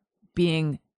before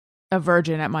being a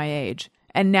virgin at my age.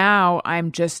 And now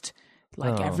I'm just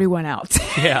like everyone else.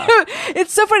 Yeah.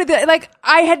 It's so funny that like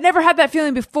I had never had that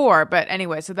feeling before. But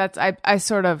anyway, so that's, I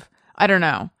sort of, I don't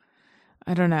know.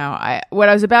 What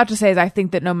I was about to say is I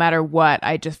think that no matter what,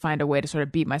 I just find a way to sort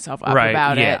of beat myself up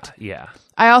about it. Yeah.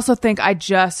 I also think I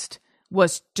just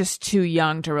was just too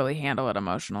young to really handle it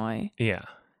emotionally. Yeah.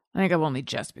 I think I've only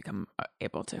just become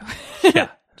able to. Yeah.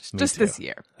 Just this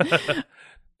year.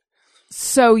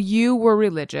 So you were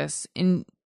religious and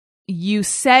you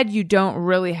said you don't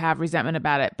really have resentment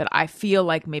about it, but I feel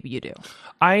like maybe you do.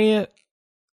 I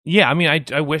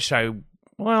wish I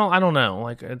don't know.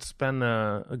 Like it's been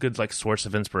a good like source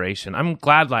of inspiration. I'm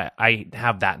glad like I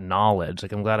have that knowledge.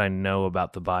 Like I'm glad I know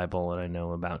about the Bible and I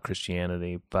know about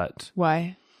Christianity, but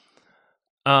why?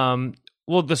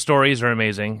 Well, the stories are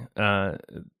amazing, and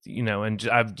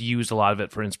I've used a lot of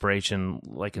it for inspiration,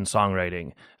 like in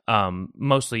songwriting,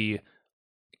 mostly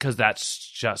because that's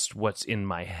just what's in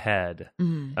my head.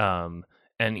 Mm-hmm.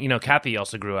 And, Kathy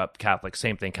also grew up Catholic,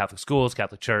 same thing, Catholic schools,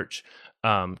 Catholic church.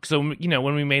 So,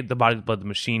 when we made The Body, the Blood, the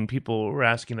Machine, people were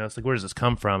asking us, like, where does this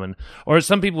come from? Or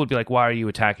some people would be like, why are you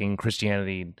attacking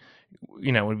Christianity?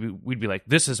 We'd be like,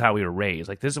 this is how we were raised.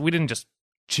 Like this, we didn't just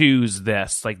choose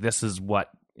this. Like, this is what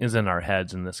is in our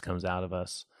heads and this comes out of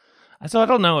us. So I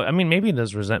don't know. I mean, maybe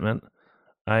there's resentment.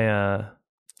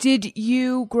 Did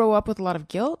you grow up with a lot of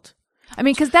guilt? I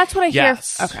mean, because that's what I hear.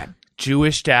 Okay.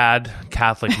 Jewish dad,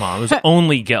 Catholic mom. It was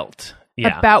only guilt.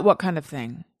 Yeah. About what kind of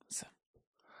thing?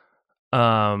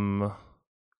 I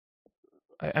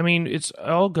mean, it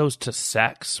all goes to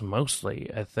sex mostly,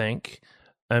 I think.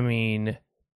 I mean,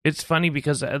 it's funny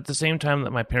because at the same time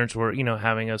that my parents were,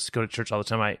 having us go to church all the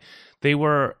time,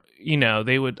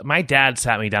 my dad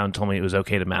sat me down and told me it was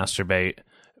okay to masturbate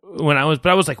but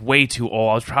I was like way too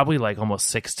old. I was probably like almost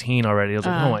 16 already. I was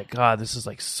like, oh my God, this is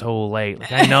like so late.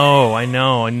 Like, I know. I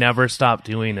never stopped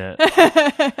doing it.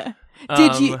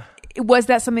 Was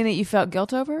that something that you felt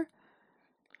guilt over?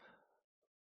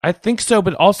 I think so.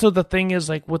 But also the thing is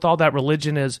like with all that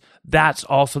religion that's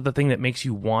also the thing that makes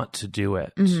you want to do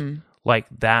it. Mm-hmm. Like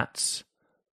that's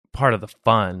part of the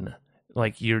fun.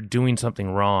 Like you're doing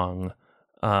something wrong.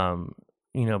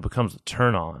 Becomes a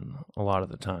turn on a lot of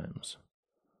the times.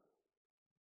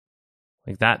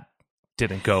 Like that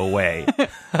didn't go away.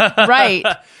 Right.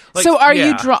 Like, so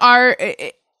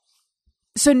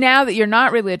so now that you're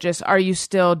not religious, are you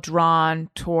still drawn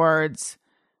towards,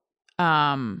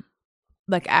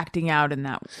 like acting out in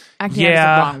that? Acting out is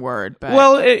the wrong word, but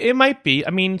well, it might be. I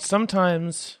mean,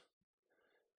 sometimes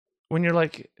when you're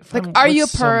like are you a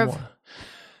perv?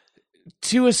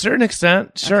 To a certain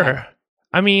extent, sure. Okay.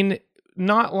 I mean,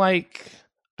 not like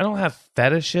I don't have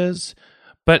fetishes,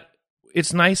 but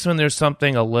it's nice when there's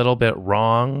something a little bit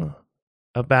wrong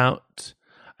about.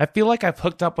 I feel like I've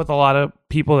hooked up with a lot of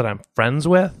people that I'm friends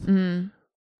with. Mm-hmm.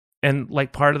 And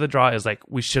like part of the draw is like,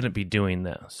 we shouldn't be doing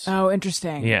this. Oh,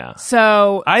 interesting. Yeah.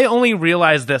 So I only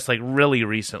realized this like really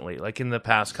recently, like in the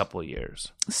past couple of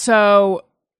years. So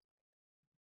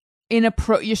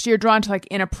you're drawn to like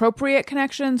inappropriate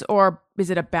connections, or is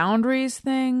it a boundaries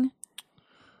thing?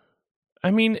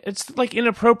 I mean, it's like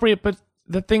inappropriate, but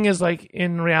the thing is, like,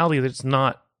 in reality, it's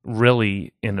not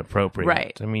really inappropriate.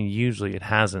 Right. I mean, usually it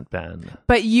hasn't been.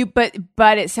 But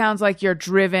it sounds like you're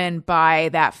driven by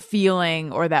that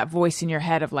feeling or that voice in your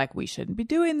head of like, we shouldn't be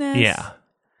doing this. Yeah.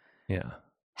 Yeah.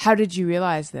 How did you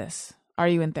realize this? Are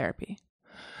you in therapy?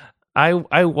 I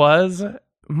was.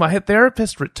 My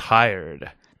therapist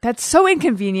retired. That's so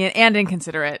inconvenient and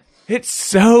inconsiderate. It's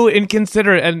so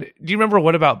inconsiderate. And do you remember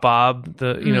What About Bob,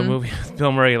 the movie with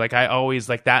Bill Murray? Like, I always,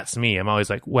 like, that's me. I'm always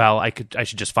like, well, I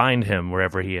should just find him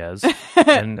wherever he is.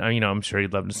 And, I'm sure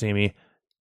he'd love to see me.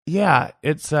 Yeah,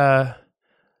 it's,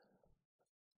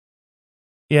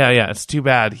 it's too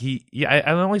bad. I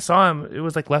only saw him, it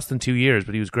was like less than 2 years,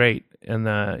 but he was great.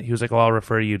 And he was like, well, I'll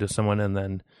refer you to someone. And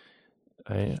then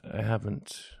I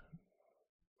haven't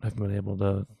been able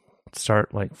to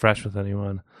start like fresh with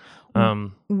anyone.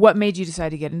 What made you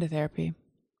decide to get into therapy?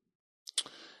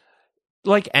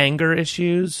 Like anger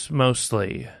issues,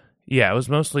 mostly. Yeah, it was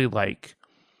mostly like,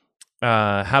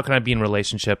 how can I be in a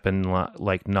relationship and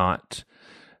like not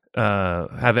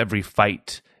have every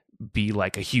fight be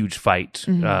like a huge fight?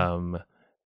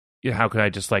 Mm-hmm. How could I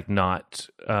just like not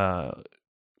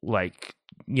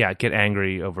get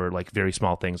angry over like very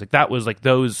small things? Like that was like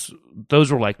those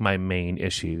were like my main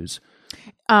issues.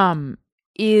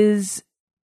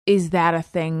 Is that a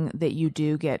thing that you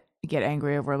do get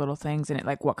angry over little things? And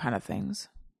like what kind of things?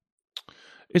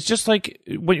 It's just like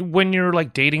when you're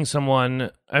like dating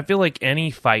someone, I feel like any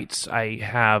fights I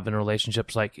have in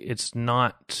relationships, like it's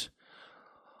not,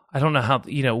 I don't know how,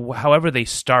 however they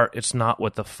start, it's not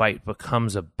what the fight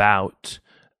becomes about.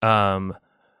 I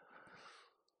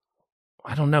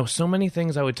don't know. So many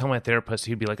things I would tell my therapist,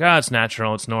 he'd be like, it's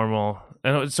natural, it's normal.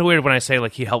 And it's so weird when I say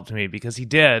like he helped me, because he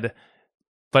did.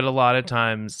 But a lot of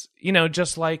times,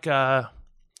 just like, I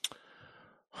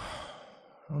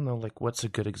don't know, like what's a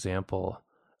good example?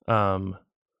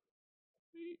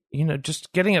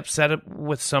 Just getting upset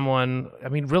with someone. I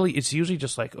mean, really, it's usually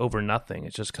just like over nothing.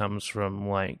 It just comes from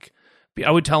like,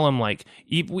 I would tell him like,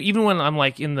 even when I'm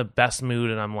like in the best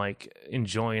mood and I'm like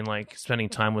enjoying like spending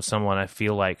time with someone, I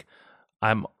feel like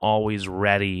I'm always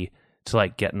ready to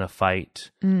like get in a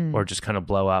fight or just kind of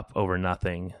blow up over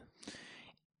nothing.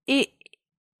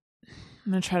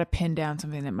 I'm going to try to pin down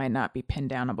something that might not be pin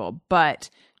downable,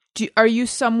 but are you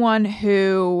someone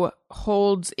who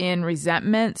holds in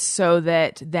resentment so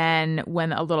that then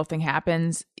when a little thing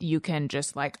happens, you can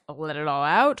just like let it all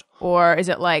out? Or is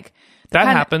it like... That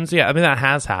happens, yeah. I mean, that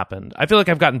has happened. I feel like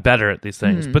I've gotten better at these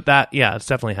things, but it's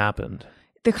definitely happened.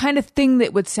 The kind of thing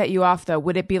that would set you off, though,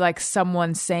 would it be like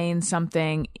someone saying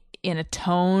something in a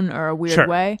tone or a weird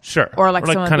way? Sure. Or like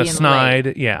someone kind being of snide,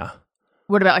 late? Yeah.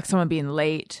 What about like someone being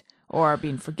late or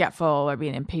being forgetful or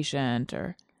being impatient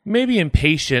or... Maybe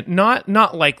impatient, not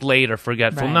like late or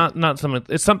forgetful, right. not something.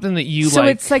 It's something that you so like.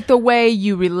 So it's like the way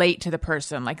you relate to the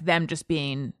person, like them just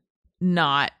being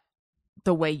not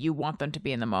the way you want them to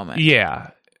be in the moment. Yeah,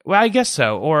 well, I guess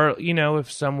so. Or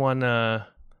if someone,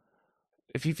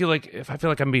 if I feel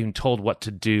like I'm being told what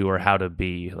to do or how to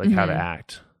be, like how to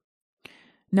act.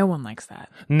 No one likes that.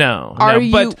 No,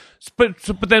 you... but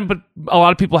a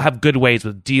lot of people have good ways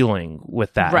with dealing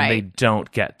with that, right. And they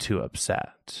don't get too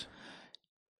upset.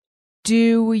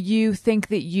 Do you think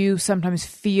that you sometimes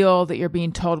feel that you're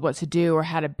being told what to do or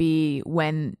how to be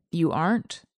when you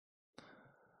aren't?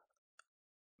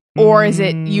 Or is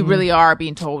it you really are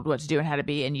being told what to do and how to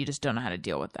be and you just don't know how to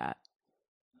deal with that?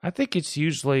 I think it's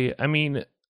usually,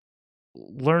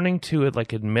 learning to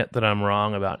like admit that I'm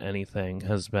wrong about anything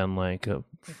has been like a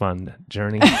fun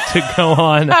journey to go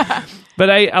on. But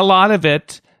a lot of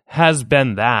it has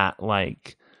been that,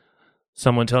 like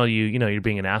someone tell you, you're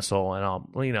being an asshole, and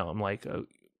I'm like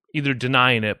either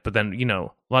denying it, but then, a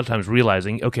lot of times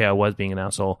realizing, okay, I was being an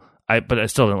asshole, but I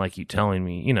still didn't like you telling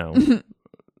me,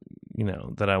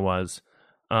 that I was.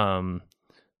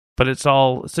 But it's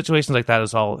all situations like that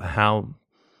is all how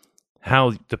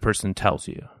the person tells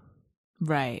you.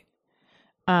 Right.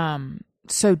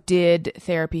 So did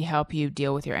therapy help you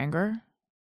deal with your anger?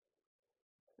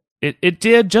 It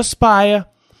did, just by,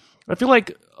 I feel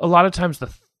like a lot of times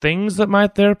the things that my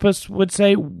therapist would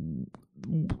say,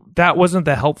 that wasn't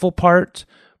the helpful part,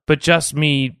 but just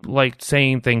me like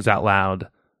saying things out loud,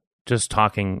 just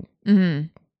talking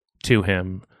to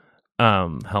him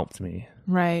helped me.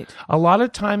 Right. A lot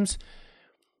of times,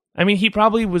 I mean,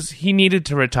 he needed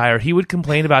to retire. He would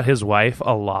complain about his wife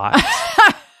a lot.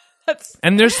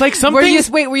 And there's like something.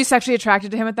 Were you sexually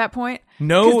attracted to him at that point?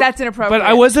 No, because that's inappropriate. But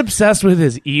I was obsessed with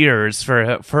his ears for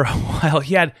a while.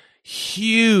 He had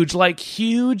huge,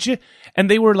 and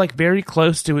they were like very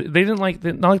close to it. They didn't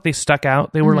not like they stuck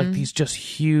out. They were like these just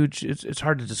huge. It's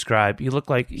hard to describe. He looked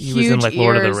like he was in like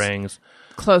Lord of the Rings,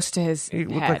 close to his. He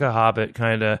looked head. like a hobbit,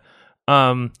 kind of.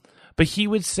 But he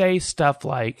would say stuff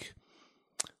like,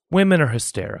 "Women are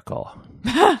hysterical."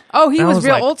 Oh, he was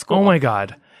real like, old school. Oh my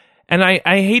God. And I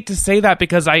hate to say that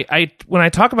because I when I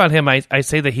talk about him, I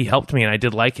say that he helped me and I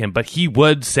did like him, but he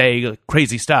would say like,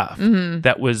 crazy stuff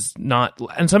that was not.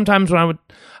 And sometimes when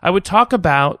I would talk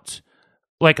about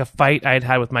like a fight I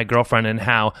had with my girlfriend and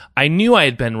how I knew I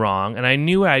had been wrong and I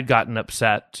knew I had gotten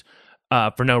upset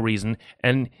for no reason,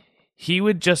 and he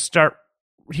would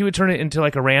turn it into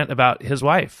like a rant about his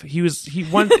wife. He was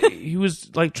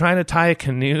like trying to tie a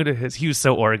canoe to he was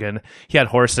so Oregon. He had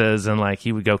horses and like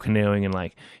he would go canoeing and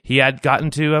like he had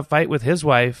gotten to a fight with his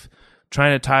wife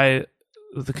trying to tie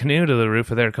the canoe to the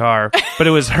roof of their car, but it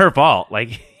was her fault.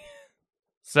 Like,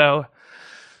 so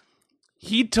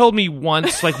he told me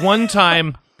once, like one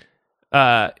time,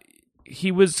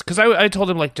 he was, because I told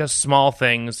him like just small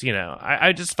things, you know,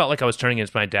 I just felt like I was turning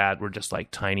against my dad were just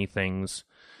like tiny things,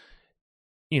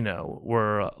 you know,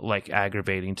 were like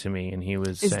aggravating to me, and he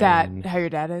was Is saying, that how your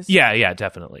dad is? Yeah,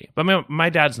 definitely. But my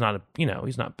dad's not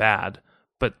he's not bad,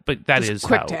 but that just is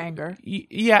quick how, to anger.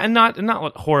 Yeah, and not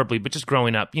horribly, but just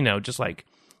growing up, you know, just like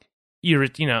you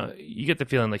get the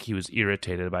feeling like he was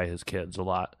irritated by his kids a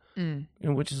lot,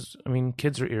 which is, I mean,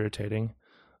 kids are irritating.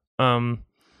 My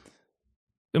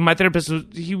therapist,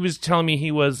 he was telling me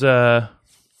he was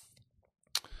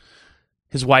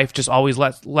his wife just always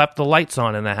left the lights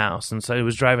on in the house, and so it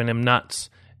was driving him nuts.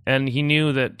 And he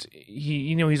knew that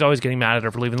he's always getting mad at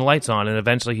her for leaving the lights on. And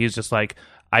eventually he's just like,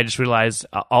 I just realized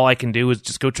all I can do is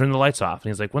just go turn the lights off. And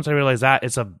he's like, once I realized that,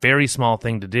 it's a very small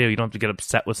thing to do. You don't have to get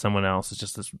upset with someone else. It's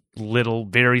just this little,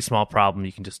 very small problem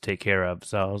you can just take care of.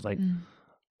 So I was like,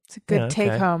 it's a good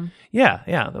take home. Yeah,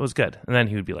 that was good. And then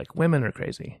he would be like, women are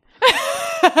crazy.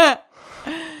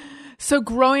 So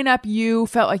growing up, you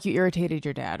felt like you irritated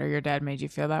your dad, or your dad made you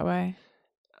feel that way?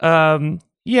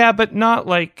 Yeah, but not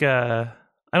like, I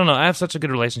don't know. I have such a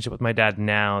good relationship with my dad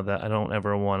now that I don't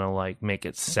ever want to like make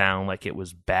it sound like it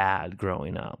was bad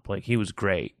growing up. Like, he was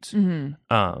great.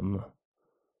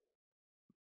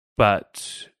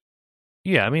 But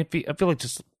yeah, I mean, I feel like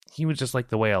just he was just like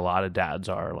the way a lot of dads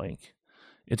are. Like,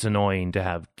 it's annoying to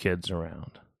have kids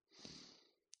around.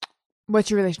 What's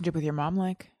your relationship with your mom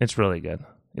like? It's really good.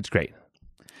 It's great.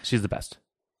 She's the best.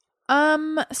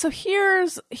 So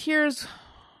here's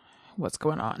what's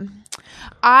going on.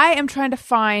 I am trying to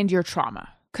find your trauma.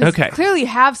 Okay. Clearly you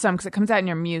have some because it comes out in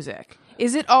your music.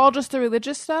 Is it all just the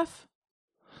religious stuff?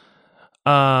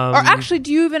 Or actually,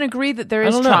 do you even agree that there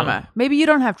is trauma? Maybe you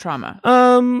don't have trauma.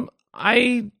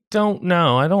 I don't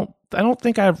know. I don't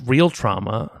think I have real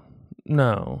trauma.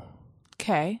 No.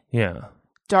 Okay. Yeah.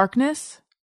 Darkness?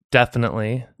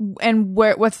 Definitely. And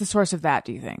what's the source of that,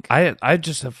 do you think? I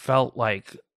just have felt I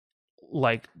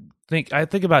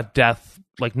think about death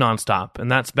like nonstop, and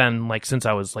that's been like since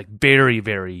I was like very,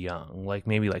 very young, like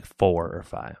maybe like 4 or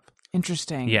 5.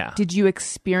 Interesting. Yeah. Did you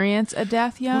experience a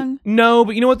death young? No,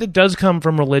 but you know what? That does come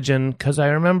from religion, because I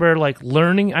remember like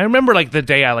learning. I remember like the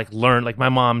day I like learned, like my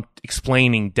mom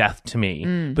explaining death to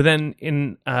me. But then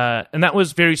and that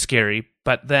was very scary.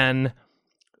 But then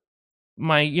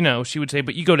she would say,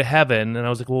 but you go to heaven. And I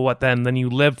was like, well, what then? Then you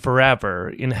live forever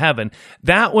in heaven.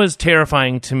 That was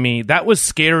terrifying to me. That was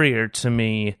scarier to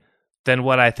me than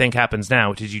what I think happens now,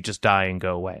 which is you just die and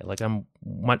go away. Like, I'm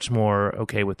much more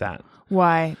okay with that.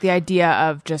 Why? The idea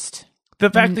of just the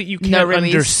fact that you can't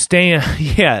understand.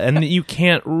 Yeah. And that you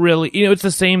can't really, it's the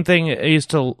same thing I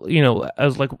used to,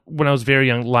 as like when I was very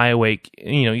young, lie awake,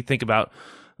 you think about,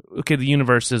 okay, the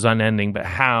universe is unending, but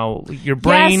how your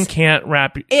brain can't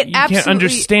you can't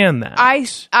understand that.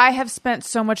 I have spent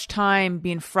so much time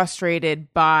being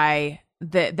frustrated by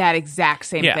that exact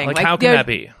same thing. Like how can that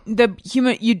be? The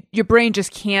human, your brain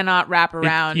just cannot wrap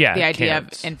around the idea of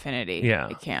infinity. Yeah,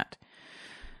 it can't.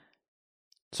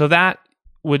 So that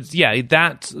would,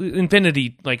 that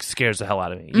infinity like scares the hell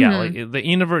out of me. Yeah, like the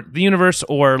universe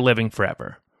or living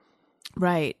forever.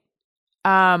 Right.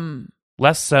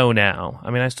 Less so now.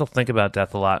 I mean, I still think about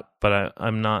death a lot, but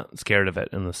I'm not scared of it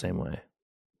in the same way.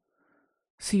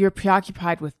 So you're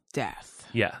preoccupied with death.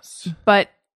 Yes. But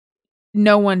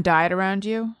no one died around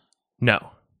you?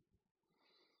 No.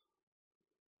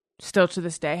 Still to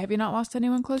this day, have you not lost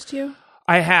anyone close to you?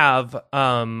 I have.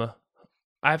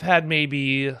 I've had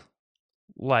maybe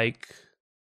like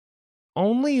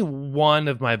only one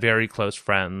of my very close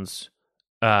friends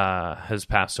has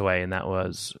passed away, and that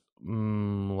was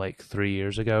like 3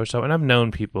 years ago or so. And I've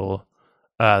known people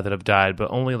that have died,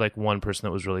 but only like one person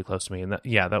that was really close to me, and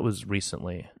that was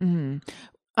recently.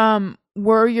 Mm-hmm.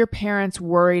 Were your parents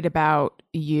worried about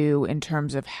you in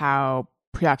terms of how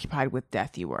preoccupied with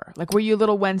death you were? Like, were you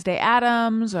little Wednesday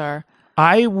Addams, or?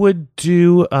 I would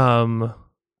do.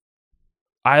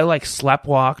 I like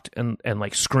sleptwalked and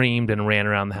like screamed and ran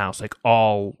around the house like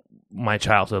all my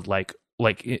childhood,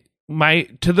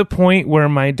 to the point where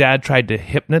my dad tried to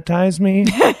hypnotize me.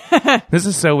 This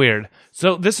is so weird.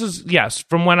 So this is, yes,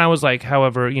 from when I was like,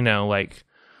 however, like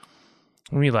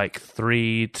maybe like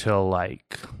 3 till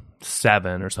like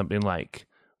 7 or something. Like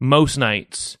most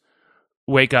nights,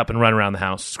 wake up and run around the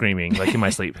house screaming like in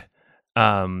my sleep.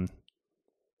 And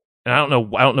I don't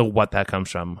know what that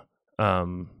comes from.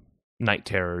 Night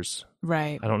terrors.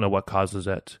 Right. I don't know what causes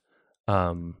it.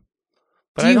 But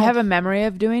do you have a memory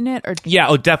of doing it? Or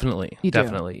yeah, definitely. You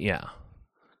definitely, do? Yeah.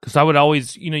 Because I would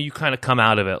always, you kind of come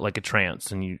out of it like a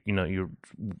trance, and you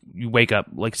wake up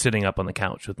like sitting up on the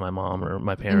couch with my mom or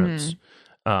my parents.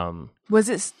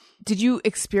 Mm-hmm. Did you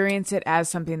experience it as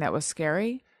something that was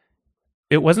scary?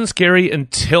 It wasn't scary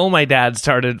until my dad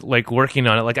started like working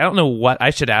on it. Like, I don't know what I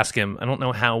should ask him. I don't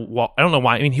know I don't know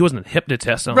why. I mean, he wasn't a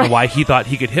hypnotist. I don't know why he thought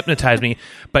he could hypnotize me,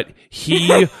 but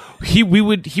we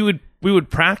would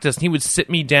practice, and he would sit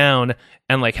me down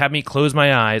and like have me close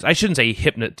my eyes. I shouldn't say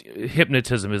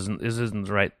hypnotism isn't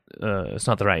the right. It's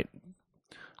not the right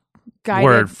guided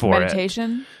word for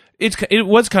meditation. It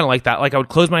was kind of like that. Like I would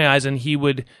close my eyes, and he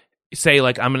would say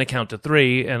like, I'm going to count to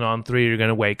 3, and on 3 you're going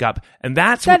to wake up. And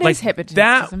that is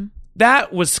hypnotism.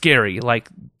 That was scary. Like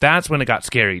that's when it got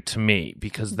scary to me,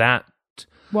 because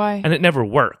why? And it never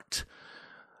worked.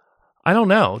 I don't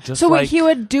know. Just so wait, he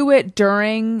would do it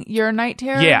during your night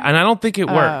terror? Yeah, and I don't think it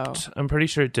worked. I'm pretty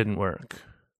sure it didn't work.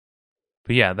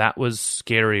 But yeah, that was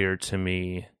scarier to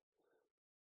me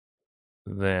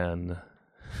than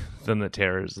the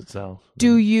terrors itself.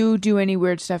 Do you do any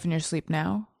weird stuff in your sleep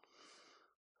now?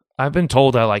 I've been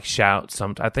told I like shout.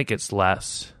 I think it's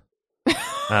less.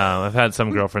 I've had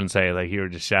some girlfriends say like you were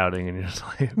just shouting, and you're just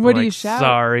like, what do you shout?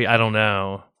 Sorry, I don't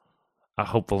know.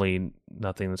 Hopefully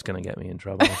nothing that's going to get me in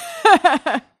trouble.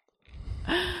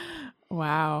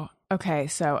 Wow. Okay,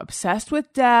 so obsessed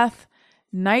with death,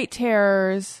 night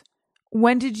terrors.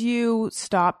 When did you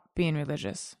stop being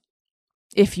religious?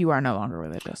 If you are no longer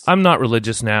religious. I'm not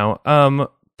religious now.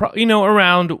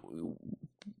 Around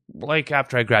like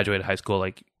after I graduated high school,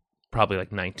 like probably like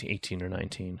 18 or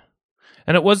 19.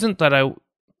 And it wasn't that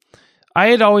I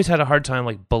had always had a hard time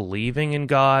like believing in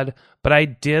God, but I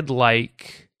did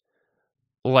like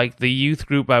the youth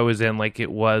group I was in, like it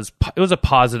was a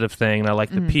positive thing, and I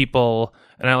liked the people,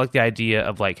 and I liked the idea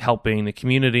of like helping the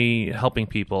community, helping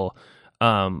people.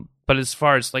 But as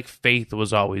far as like faith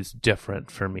was always different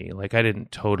for me. Like I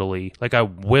didn't totally like I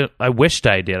wished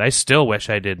I did. I still wish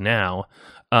I did now.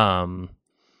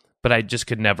 But I just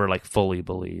could never like fully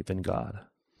believe in God.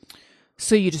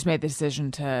 So you just made the decision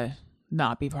to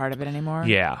not be part of it anymore?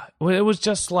 Yeah. Well, it was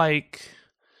just like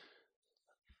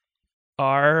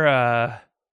our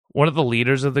one of the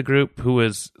leaders of the group, who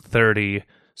was 30,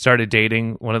 started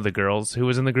dating one of the girls who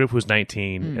was in the group, who was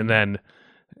 19. And then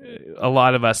a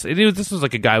lot of us, this was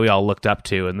like a guy we all looked up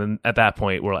to. And then at that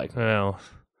point, we're like, well,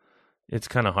 it's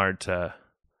kind of hard to,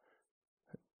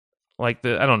 like,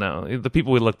 I don't know, the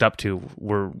people we looked up to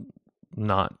were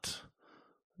not,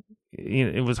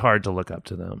 it was hard to look up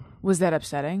to them. Was that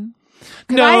upsetting?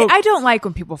 No, I don't like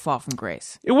when people fall from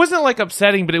grace. It wasn't like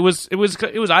upsetting, but it was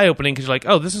eye opening, because you're like,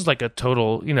 oh, this is like a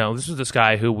total, this was this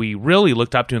guy who we really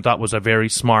looked up to and thought was a very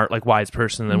smart, like wise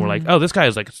person. And then we're like, oh, this guy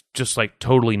is like just like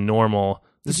totally normal.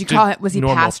 Did you call it? Was he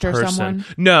pastor or someone?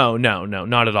 No,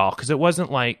 not at all. Because it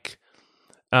wasn't like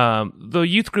the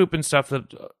youth group and stuff.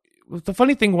 The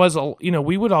funny thing was,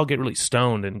 we would all get really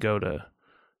stoned and go to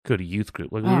youth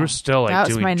group. Like we were still like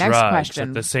doing drugs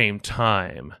at the same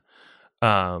time.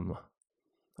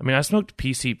 I mean, I smoked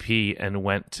PCP and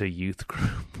went to youth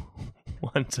group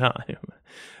one time,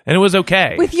 and it was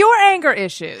okay. With your anger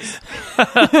issues.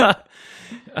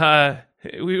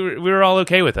 We were all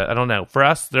okay with it. I don't know. For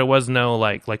us, there was no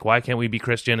like why can't we be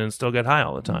Christian and still get high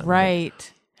all the time?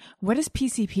 Right. What does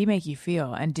PCP make you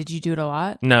feel? And did you do it a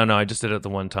lot? No, I just did it the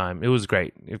one time. It was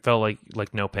great. It felt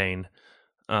like no pain.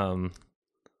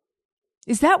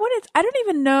 Is that what it's? I don't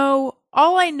even know.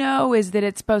 All I know is that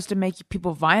it's supposed to make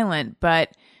people violent, but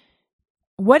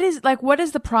What is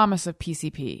the promise of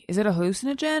PCP? Is it a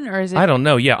hallucinogen or is it? I don't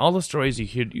know. Yeah, all the stories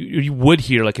you would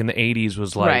hear like in the 80s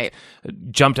was like Right.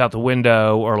 jumped out the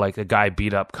window or like a guy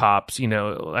beat up cops. You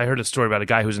know, I heard a story about a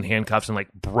guy who was in handcuffs and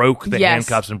like broke the Yes.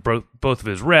 handcuffs and broke both of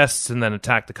his wrists and then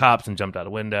attacked the cops and jumped out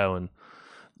a window and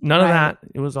none of Right. that.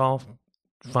 It was all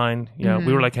fine. Yeah,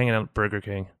 we were like hanging out at Burger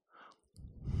King.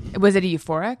 Was it a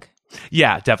euphoric?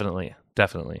 Yeah, definitely.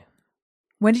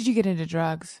 When did you get into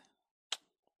drugs?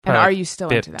 And Probably are you still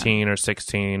into them? 15 or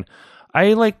 16.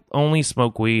 I like only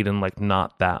smoke weed and like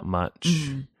not that much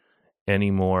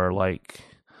anymore. Like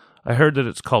I heard that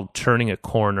it's called turning a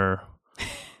corner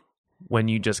when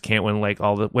you just can't when like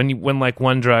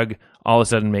one drug all of a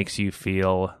sudden makes you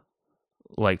feel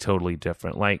like totally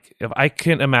different. Like if I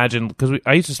can't imagine because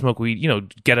I used to smoke weed, you know,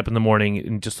 get up in the morning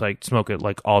and just like smoke it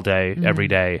like all day, every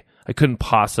day. I couldn't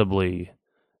possibly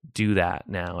do that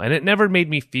now. And it never made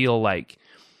me feel like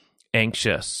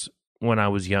anxious when I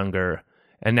was younger,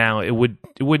 and now it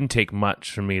wouldn't take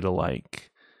much for me to like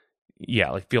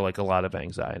feel like a lot of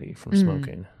anxiety from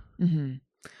smoking.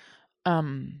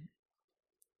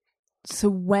 So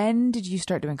when did you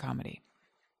start doing comedy?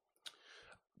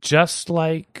 Just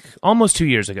like almost 2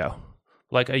 years ago,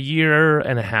 like a year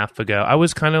and a half ago. I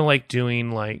was kind of like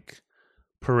doing like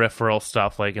peripheral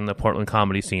stuff like in the Portland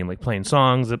comedy scene, like playing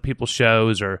songs at people's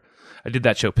shows, or I did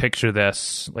that show Picture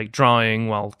This, like drawing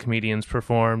while comedians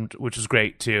performed, which was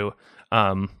great too.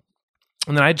 And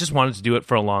then I just wanted to do it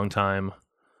for a long time.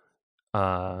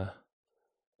 And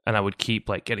I would keep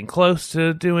like getting close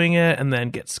to doing it and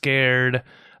then get scared.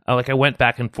 Like I went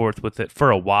back and forth with it for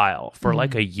a while, for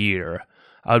like a year.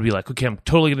 I would be like, okay, I'm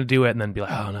totally going to do it. And then be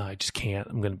like, oh no, I just can't.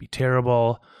 I'm going to be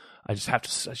terrible. I should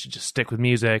just stick with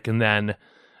music. And then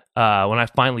when I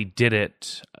finally did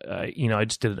it, I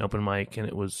just did an open mic and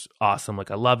it was awesome.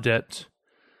 Like I loved it.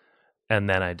 And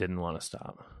then I didn't want to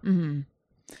stop. Mm-hmm.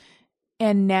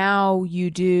 And now do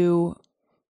you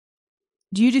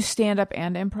do stand-up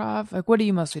and improv? Like what do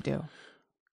you mostly do?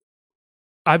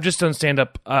 I've just done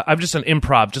stand-up. I've just done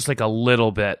improv just like a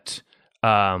little bit.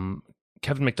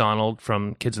 Kevin McDonald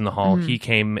from Kids in the Hall, he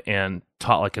came and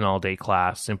taught like an all-day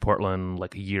class in Portland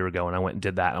like a year ago, and I went and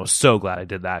did that. And I was so glad I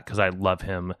did that because I love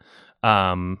him,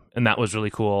 and that was really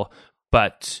cool.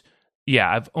 But yeah,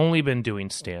 I've only been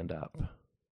doing stand-up.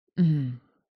 Mm-hmm.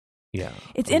 Yeah,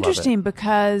 it's I love interesting it.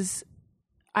 because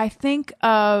I think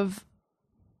of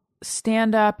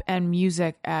stand-up and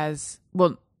music as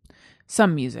well.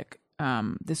 Some music,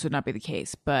 this would not be the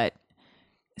case, but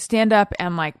stand-up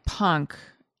and like punk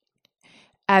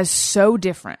as so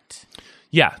different.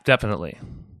 Yeah, definitely.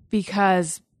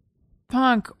 Because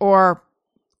punk or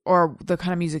the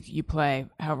kind of music you play,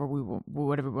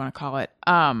 whatever we want to call it,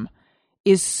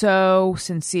 is so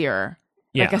sincere.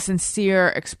 Yeah. Like a sincere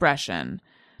expression.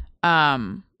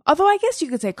 Although I guess you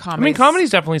could say comedy. I mean,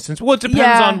 comedy's definitely sincere. Well, it depends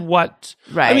Yeah. on what.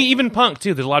 Right. I mean, even punk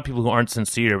too. There's a lot of people who aren't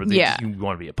sincere, but you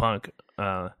want to be a punk.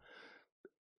 I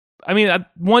mean,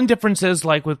 one difference is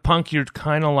like with punk, you're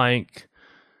kind of like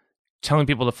telling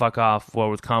people to fuck off. Or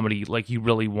with comedy, like you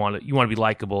really want to be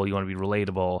likable. You want to be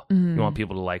relatable. You want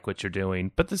people to like what you're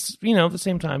doing. But this, at the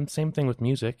same time, same thing with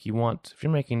music. You want if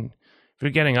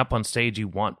you're getting up on stage, you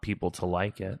want people to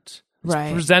like it. It's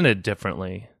Right. presented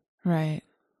differently. Right.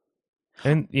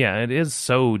 And yeah, it is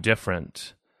so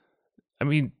different. I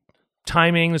mean,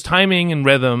 there's timing and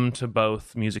rhythm to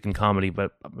both music and comedy,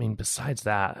 but I mean, besides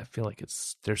that, I feel like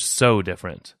they're so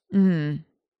different. Mm-hmm.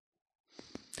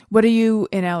 What are you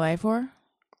in LA for?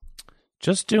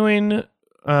 Just doing,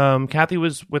 Kathy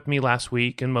was with me last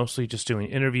week and mostly just doing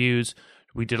interviews.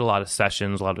 We did a lot of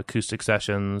sessions, a lot of acoustic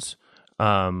sessions.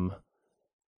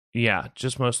 Yeah,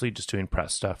 just mostly just doing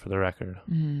press stuff for the record.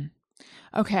 Mm-hmm.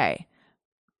 Okay.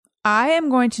 I am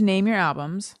going to name your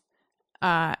albums,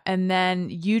 and then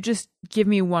you just give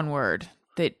me one word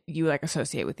that you like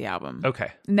associate with the album.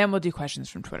 Okay. And then we'll do questions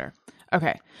from Twitter.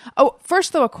 Okay. Oh,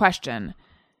 first though, a question.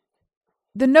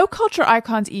 The No Culture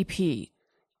Icons EP,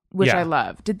 which Yeah. I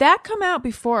love, did that come out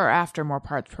before or after More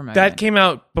Parts Per Million? That came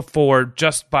out before,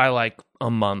 just by like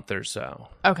a month or so.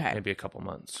 Okay. Maybe a couple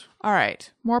months. All right.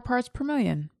 More Parts Per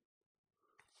Million.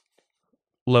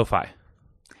 Lo-fi.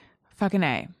 Fucking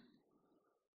A.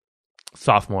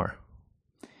 Sophomore.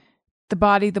 The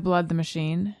Body, the Blood, the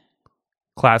Machine.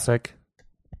 Classic.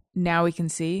 Now We Can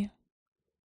See.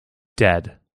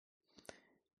 Dead.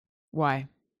 Why?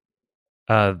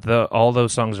 All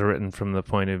those songs are written from the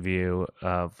point of view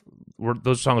of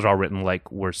those songs are all written like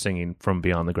we're singing from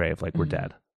beyond the grave, like we're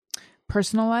dead.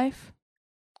 Personal Life.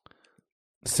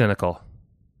 Cynical.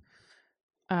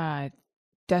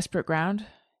 Desperate Ground.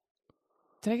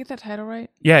 Did I get that title right?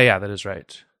 Yeah, that is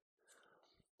right.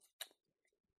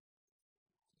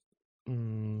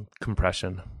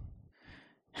 Compression.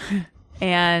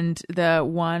 And the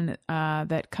one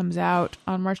that comes out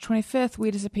on March 25th,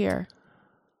 We Disappear.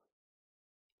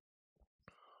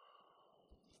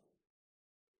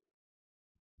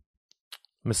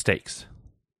 Mistakes.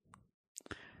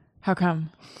 How come?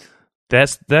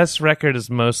 This record is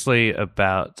mostly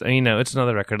about, it's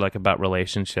another record like about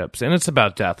relationships, and it's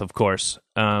about death, of course.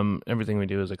 Everything we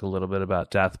do is like a little bit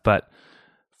about death, but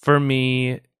for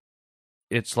me,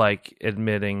 it's like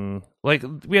admitting, like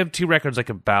we have two records like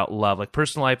about love, like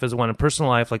Personal Life is one, and Personal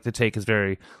Life, like the take is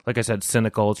very, like I said,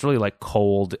 cynical. It's really like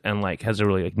cold and like has a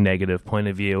really like negative point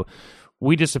of view.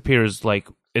 We Disappear is like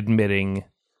admitting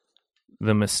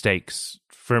the mistakes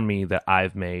for me that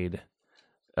I've made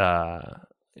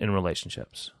in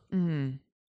relationships. Mm-hmm.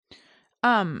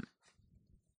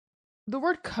 The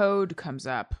word code comes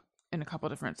up in a couple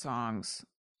different songs.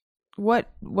 What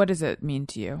does it mean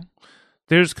to you?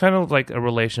 There's kind of like a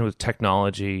relation with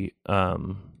technology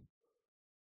in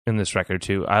this record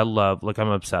too. I'm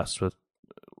obsessed with,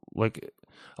 like,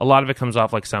 a lot of it comes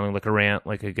off like sounding like a rant,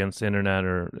 like against the internet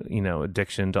or,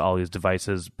 addiction to all these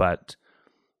devices, but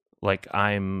like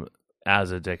I'm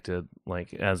as addicted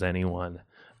like as anyone.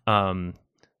 And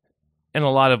a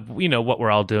lot of, what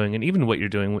we're all doing, and even what you're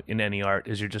doing in any art,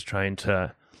 is you're just trying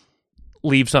to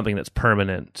leave something that's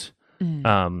permanent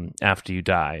after you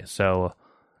die. So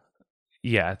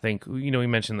yeah, I think, we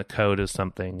mentioned the code as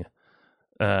something,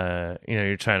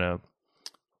 you're trying to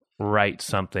write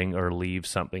something or leave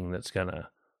something that's going to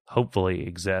hopefully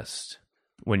exist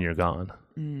when you're gone.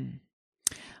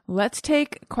 Let's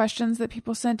take questions that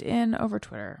people sent in over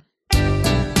Twitter.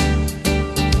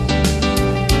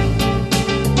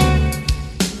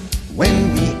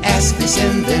 When we ask, they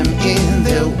send them in.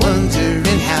 They're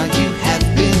wondering how you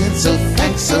have been. So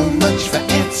thanks so much for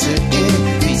answering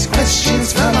these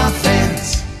questions from our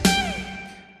fans.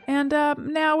 And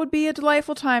now would be a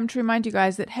delightful time to remind you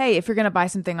guys that, hey, if you're going to buy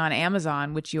something on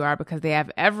Amazon, which you are because they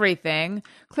have everything,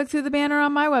 click through the banner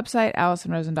on my website,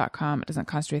 AllisonRosen.com. It doesn't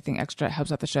cost you anything extra. It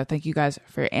helps out the show. Thank you guys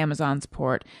for your Amazon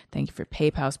support. Thank you for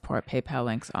PayPal support. PayPal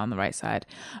links on the right side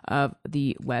of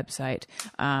the website.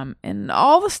 And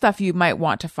all the stuff you might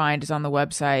want to find is on the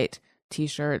website.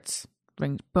 T-shirts,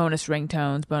 bonus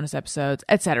ringtones, bonus episodes,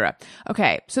 etc.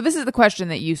 Okay, so this is the question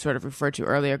that you sort of referred to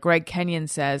earlier. Greg Kenyon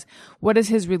says, what is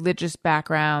his religious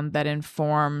background that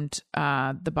informed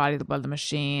The Body, the Blood, the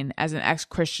Machine? As an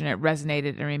ex-Christian, it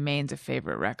resonated and remains a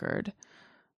favorite record.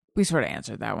 We sort of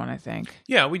answered that one, I think.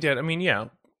 Yeah, we did.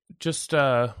 Just,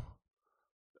 why,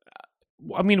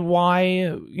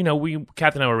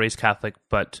 Kathy and I were raised Catholic,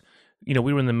 but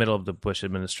we were in the middle of the Bush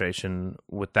administration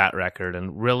with that record,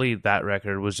 and really that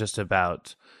record was just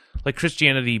about like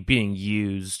Christianity being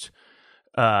used,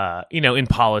 in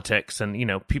politics,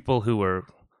 and, people who were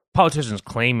politicians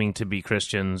claiming to be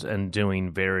Christians and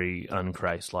doing very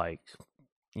un-Christ-like,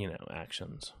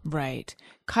 actions. Right.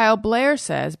 Kyle Blair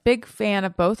says, big fan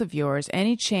of both of yours.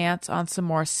 Any chance on some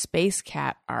more Space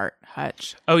Cat art,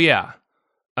 Hutch? Oh, yeah.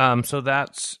 So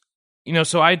that's,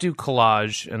 so I do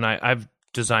collage, and I've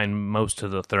designed most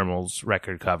of the Thermals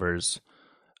record covers.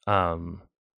 And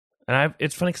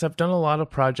it's funny because I've done a lot of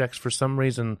projects. For some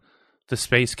reason, the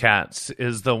Space Cats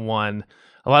is the one.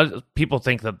 A lot of people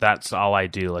think that that's all I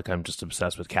do. Like, I'm just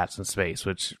obsessed with cats in space,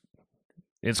 which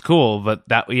it's cool. But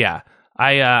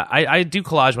I do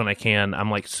collage when I can. I'm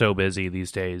like so busy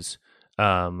these days.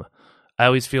 I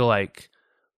always feel like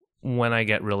when I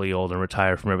get really old and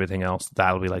retire from everything else,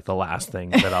 that'll be like the last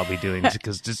thing that I'll be doing,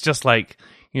 because it's just like,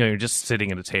 you're just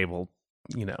sitting at a table,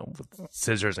 with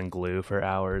scissors and glue for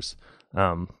hours.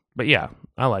 But yeah,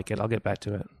 I like it. I'll get back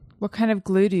to it. What kind of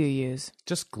glue do you use?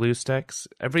 Just glue sticks.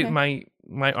 Okay.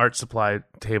 My art supply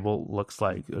table looks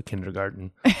like a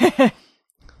kindergarten.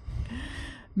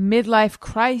 Midlife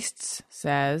Christs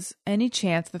says, any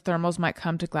chance the Thermals might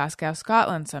come to Glasgow,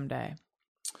 Scotland someday?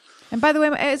 And by the way,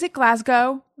 is it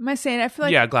Glasgow? Am I saying it? I feel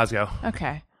like... Yeah, Glasgow.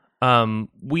 Okay.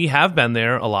 We have been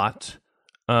there a lot.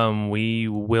 We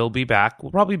will be back.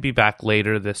 We'll probably be back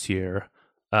later this year,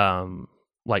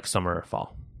 like summer or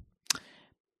fall.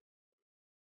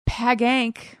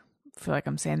 Pagank, I feel like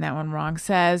I'm saying that one wrong,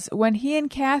 says, when he and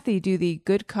Kathy do the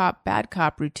good cop, bad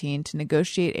cop routine to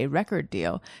negotiate a record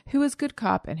deal, who is good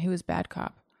cop and who is bad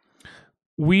cop?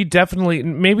 We definitely,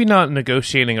 maybe not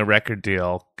negotiating a record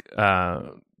deal,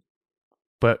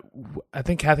 but I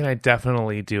think Kathy and I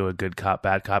definitely do a good cop,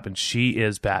 bad cop, and she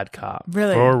is bad cop.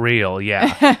 Really? For real,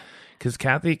 yeah. Because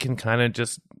Kathy can kind of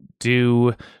just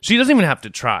do... She doesn't even have to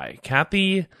try.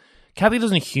 Kathy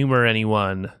doesn't humor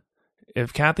anyone.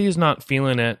 If Kathy is not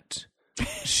feeling it,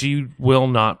 she will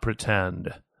not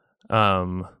pretend.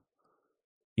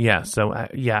 Yeah, so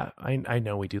I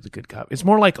know we do the good cop. It's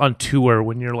more like on tour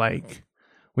when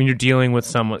you're dealing with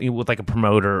someone, with like a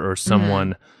promoter or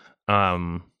someone.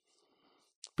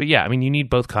 But yeah, I mean, you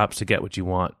need both cops to get what you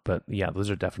want. But yeah,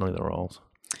 those are definitely the roles.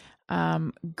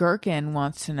 Gherkin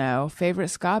wants to know favorite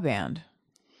ska band.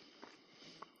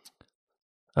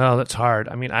 Oh, that's hard.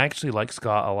 I mean, I actually like ska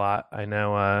a lot. I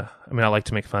know. I like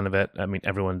to make fun of it. I mean,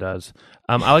 everyone does.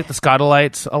 I like the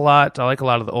Ska-Delights a lot. I like a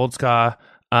lot of the old ska.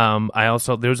 There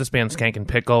was this band Skank and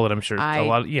Pickle that I'm sure a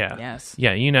lot. Yes.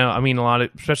 Yeah. I mean, a lot of,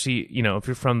 especially if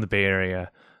you're from the Bay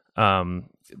Area,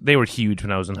 they were huge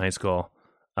when I was in high school.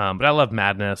 But I love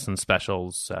Madness and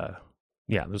Specials.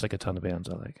 There's like a ton of bands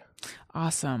I like.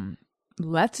 Awesome.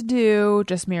 Let's do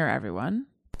Just Me or Everyone.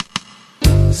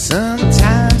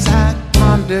 Sometimes I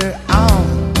ponder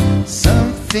on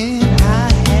something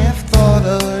I have thought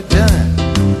or done.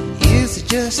 Is it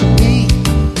just me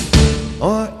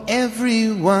or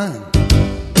everyone?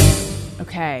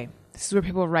 Okay. This is where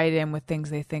people write in with things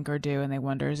they think or do, and they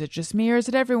wonder, is it just me or is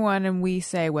it everyone? And we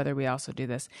say whether we also do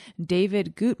this.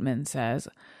 David Gutman says,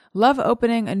 love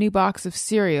opening a new box of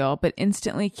cereal, but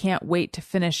instantly can't wait to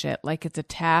finish it like it's a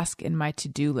task in my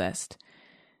to-do list.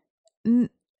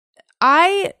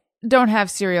 I don't have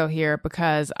cereal here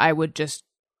because I would just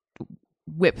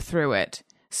whip through it.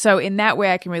 So in that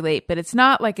way I can relate, but it's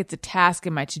not like it's a task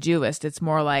in my to-do list. It's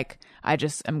more like I'm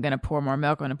going to pour more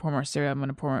milk, I'm going to pour more cereal, I'm going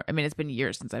to pour more. I mean, it's been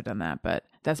years since I've done that, but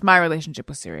that's my relationship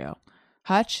with cereal.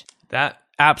 Hutch? That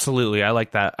absolutely. I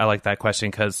like that question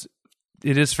because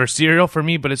it is for cereal for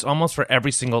me, but it's almost for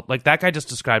every single, like that guy just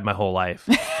described my whole life.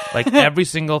 Like every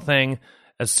single thing.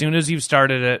 As soon as you've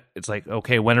started it, it's like,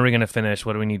 okay, when are we going to finish?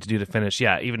 What do we need to do to finish?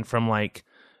 Yeah, even from a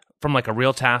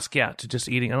real task, to just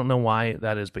eating. I don't know why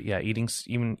that is, but yeah,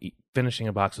 finishing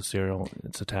a box of cereal,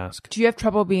 it's a task. Do you have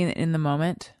trouble being in the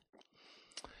moment?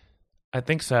 I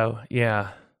think so.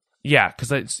 Yeah,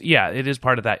 because it is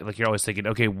part of that. Like you're always thinking,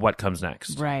 okay, what comes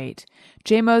next? Right.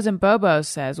 J-Mos and Bobo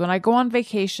says, when I go on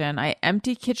vacation, I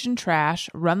empty kitchen trash,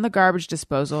 run the garbage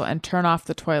disposal, and turn off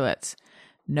the toilets.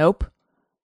 Nope.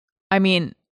 I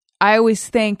mean, I always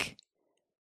think,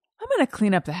 I'm going to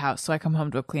clean up the house so I come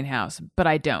home to a clean house, but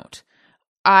I don't.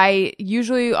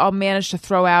 I'll manage to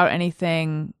throw out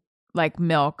anything like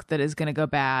milk that is going to go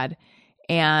bad,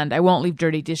 and I won't leave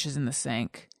dirty dishes in the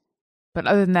sink. But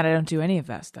other than that, I don't do any of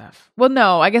that stuff. Well,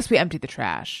 no, I guess we empty the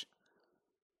trash.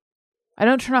 I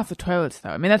don't turn off the toilets,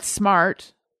 though. I mean, that's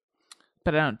smart,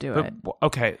 but I don't do it.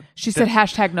 Okay. She said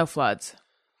hashtag no floods.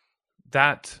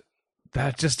 That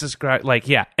just describes, like,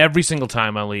 yeah, every single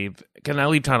time I leave, and I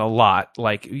leave town a lot,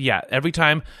 like, yeah, every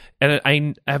time, and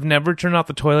I have never turned off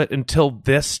the toilet until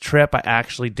this trip I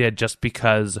actually did, just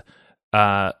because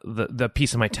the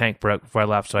piece of my tank broke before I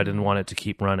left, so I didn't want it to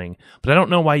keep running. But I don't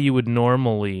know why you would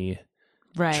normally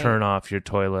turn off your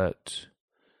toilet.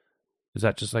 Is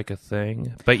that just like a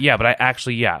thing? But I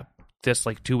actually, this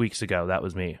like 2 weeks ago, that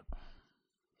was me.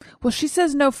 Well, she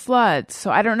says no floods,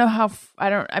 so I don't know how,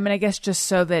 I guess just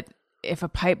so that if a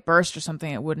pipe burst or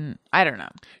something, it wouldn't, I don't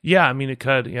know. Yeah, I mean, it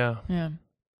could, yeah. Yeah.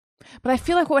 But I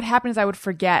feel like what would happen is I would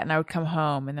forget and I would come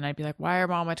home and then I'd be like, why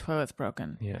are all my toilets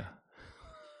broken? Yeah.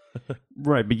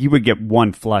 Right, but you would get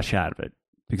one flush out of it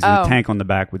because the tank on the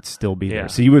back would still be there.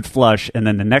 So you would flush, and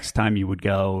then the next time you would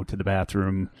go to the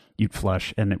bathroom, you'd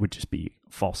flush, and it would just be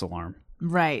false alarm.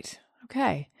 Right.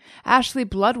 Okay. Ashley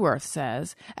Bloodworth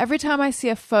says, every time I see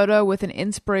a photo with an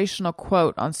inspirational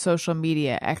quote on social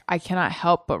media, I cannot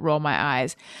help but roll my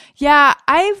eyes. Yeah,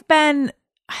 I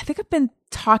think I've been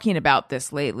talking about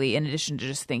this lately, in addition to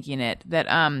just thinking it,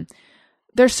 that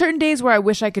there's certain days where I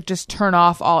wish I could just turn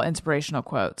off all inspirational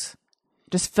quotes.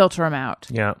 Just filter them out.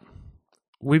 Yeah.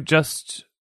 We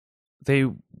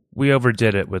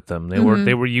overdid it with them. They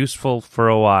were useful for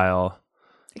a while.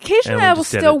 Occasionally I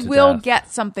will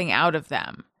get something out of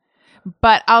them.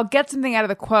 But I'll get something out of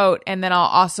the quote, and then I'll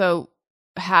also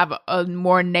have a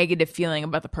more negative feeling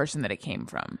about the person that it came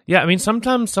from. Yeah, I mean,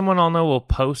 sometimes someone I'll know will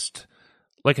post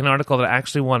like an article that I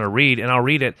actually want to read, and I'll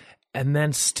read it and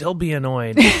then still be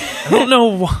annoyed. I don't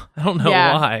know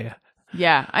why.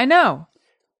 Yeah, I know.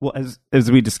 Well,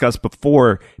 as we discussed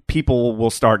before, people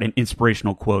will start an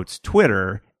inspirational quotes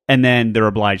Twitter, and then they're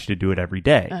obliged to do it every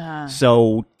day.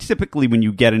 So typically when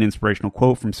you get an inspirational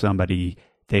quote from somebody,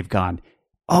 they've gone,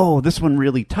 oh, this one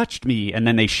really touched me. And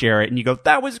then they share it and you go,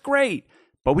 that was great.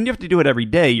 But when you have to do it every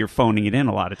day, you're phoning it in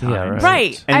a lot of times. Yeah,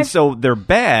 right. And so they're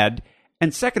bad.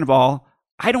 And second of all,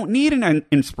 I don't need an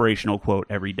inspirational quote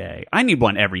every day. I need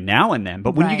one every now and then.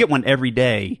 But when you get one every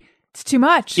day, it's too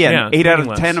much. Yeah, 8 out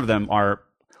of 10 of them are,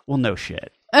 well, no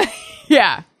shit.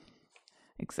 Yeah,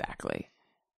 exactly.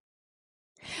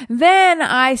 Then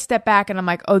I step back and I'm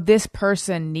like, oh, this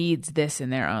person needs this in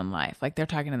their own life. Like they're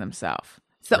talking to themselves.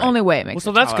 It's the only way it makes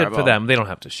Well, it so that's good for tolerable. them. They don't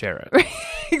have to share it.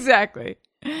 Exactly.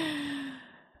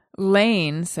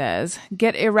 Lane says,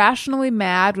 get irrationally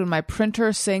mad when my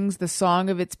printer sings the song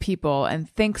of its people and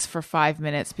thinks for 5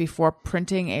 minutes before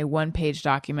printing a 1-page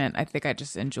document. I think I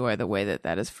just enjoy the way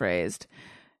that is phrased.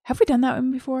 Have we done that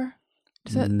one before?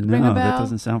 Does that ring a bell? That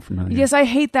doesn't sound familiar. Yes, I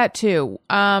hate that too.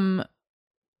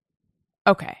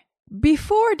 Okay.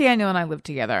 Before Daniel and I lived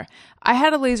together, I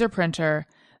had a laser printer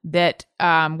that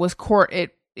was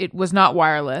it was not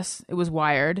wireless. It was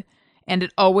wired, and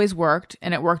it always worked,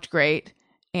 and it worked great,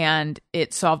 and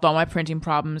it solved all my printing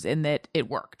problems in that it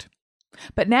worked.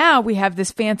 But now we have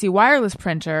this fancy wireless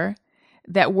printer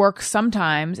that works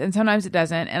sometimes, and sometimes it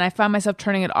doesn't, and I find myself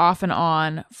turning it off and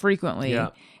on frequently,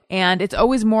 and it's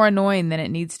always more annoying than it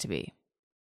needs to be.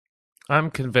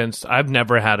 I'm convinced. I've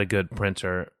never had a good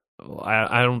printer.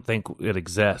 I don't think it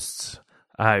exists.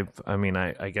 I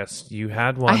guess you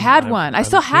had one. I had one. I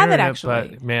still have it, actually.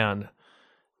 But man,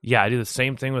 yeah, I do the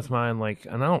same thing with mine. Like,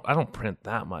 and I don't print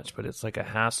that much, but it's like a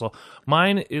hassle.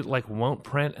 Mine, it like won't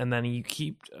print, and then you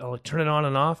keep turn it on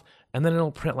and off, and then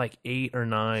it'll print like 8 or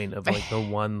 9 of like the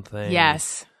one thing.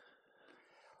 Yes.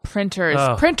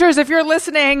 Printers, if you're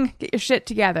listening, get your shit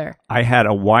together. I had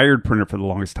a wired printer for the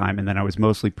longest time, and then I was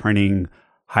mostly printing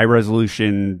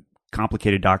high-resolution,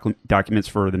 complicated documents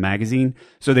for the magazine,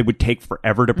 so they would take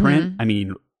forever to print. I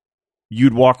mean,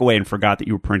 you'd walk away and forgot that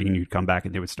you were printing, and you'd come back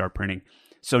and they would start printing.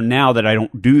 So now that I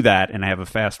don't do that and I have a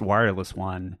fast wireless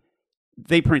one,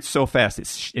 they print so fast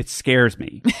it scares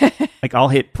me. Like I'll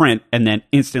hit print and then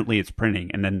instantly it's printing,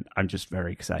 and then I'm just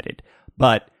very excited.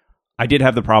 But I did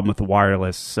have the problem with the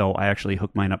wireless, so I actually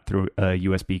hook mine up through a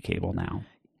USB cable now.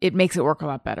 It makes it work a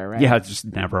lot better, right? Yeah, it's just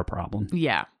never a problem.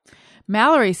 Yeah.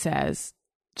 Mallory says,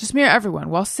 just mirror everyone.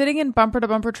 While sitting in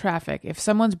bumper-to-bumper traffic, if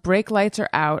someone's brake lights are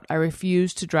out, I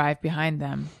refuse to drive behind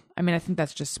them. I mean, I think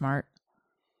that's just smart.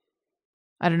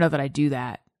 I don't know that I do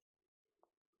that,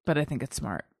 but I think it's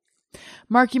smart.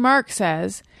 Marky Mark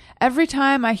says, every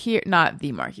time I hear... Not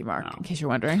the Marky Mark, in case you're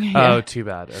wondering. Oh, too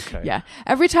bad. Okay. Yeah.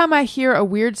 Every time I hear a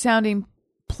weird-sounding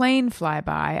plane fly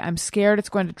by, I'm scared it's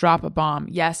going to drop a bomb.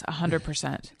 Yes,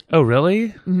 100%. Oh,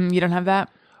 really? You don't have that?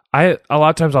 A lot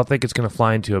of times I'll think it's going to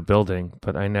fly into a building,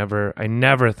 but I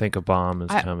never think a bomb is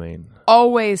coming.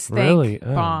 Always think Really?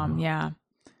 Oh. bomb, yeah.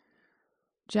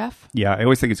 Jeff? Yeah, I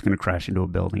always think it's going to crash into a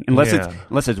building.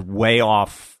 Unless it's way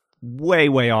off,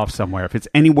 way off somewhere. If it's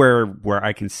anywhere where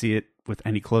I can see it with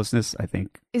any closeness, I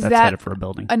think that's headed for a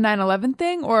building. A 9/11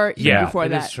 thing or even before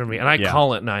that? Yeah, it is for me. And I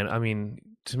call it 9. I mean,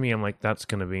 to me, I'm like, that's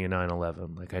going to be a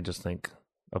 9/11. Like, I just think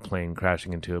a plane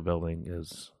crashing into a building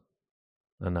is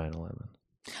a 9/11.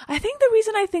 I think the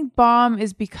reason I think bomb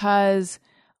is because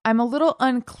I'm a little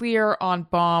unclear on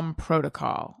bomb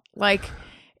protocol. Like,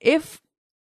 if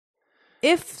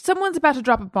someone's about to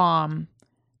drop a bomb,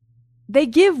 they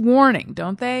give warning,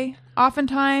 don't they?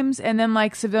 Oftentimes, and then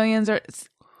like civilians are.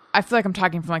 I feel like I'm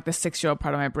talking from like the 6-year-old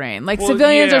part of my brain. Like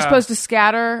civilians are supposed to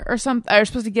scatter or something, are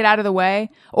supposed to get out of the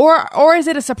way, or is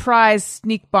it a surprise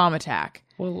sneak bomb attack?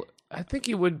 Well, I think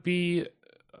it would be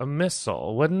a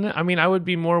missile, wouldn't it? I mean, I would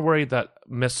be more worried that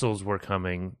missiles were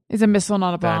coming. Is a missile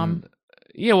not a bomb?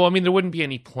 Yeah, well, I mean, there wouldn't be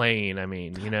any plane. I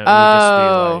mean, it would just be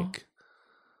like...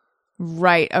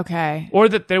 Right, okay. Or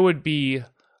that there would be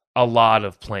a lot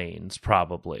of planes,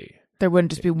 probably. There wouldn't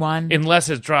just be one? Unless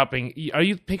it's dropping... Are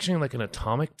you picturing like an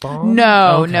atomic bomb?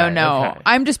 No, Okay, no. okay.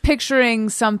 I'm just picturing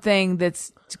something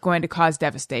that's going to cause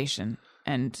devastation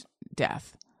and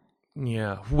death.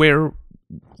 Yeah. Where,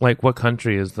 like, what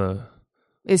country is the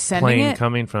Is sending plane it?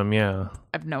 coming from? Yeah.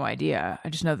 I have no idea. I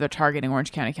just know they're targeting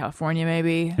Orange County, California,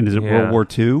 maybe. And is it World War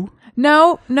II?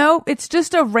 No, it's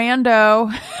just a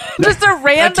rando. Just a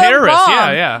random terrorist,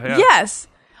 bomb. yeah. Yes.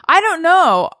 I don't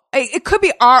know. It could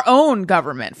be our own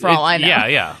government for all I know.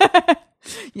 Yeah.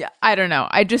 Yeah, I don't know.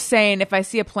 I just saying if I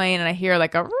see a plane and I hear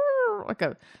like a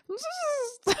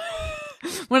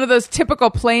one of those typical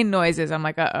plane noises, I'm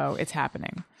like, uh-oh, it's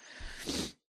happening.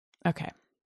 Okay.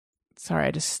 Sorry,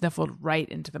 I just sniffled right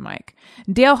into the mic.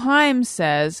 Dale Himes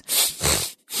says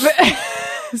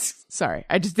sorry,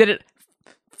 I just did it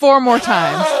 4 more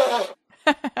times.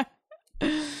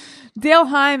 Dale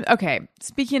Himes, okay,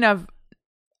 speaking of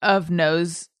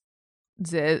nose,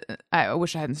 I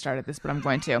wish I hadn't started this, but I'm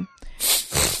going to.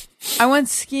 I went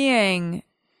skiing.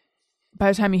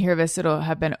 By the time you hear this, it'll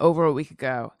have been over a week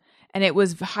ago. And it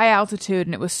was high altitude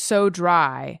and it was so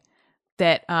dry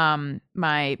that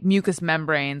my mucous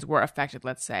membranes were affected,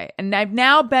 let's say. And I've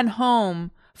now been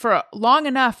home for long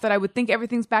enough that I would think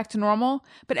everything's back to normal.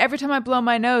 But every time I blow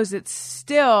my nose, it's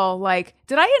still like,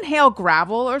 did I inhale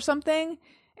gravel or something?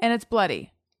 And it's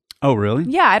bloody. Oh, really?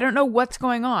 Yeah, I don't know what's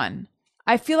going on.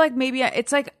 I feel like maybe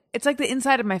it's like the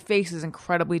inside of my face is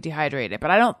incredibly dehydrated, but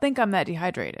I don't think I'm that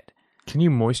dehydrated. Can you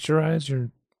moisturize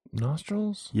your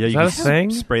nostrils? Yeah, is you that can a thing?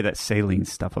 spray that saline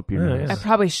stuff up your Yeah, nose. yeah. I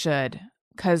probably should,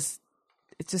 because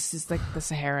it's like the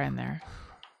Sahara in there.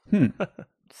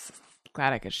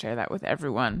 Glad I could share that with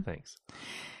everyone. Thanks.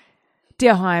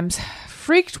 Dale Himes,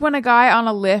 freaked when a guy on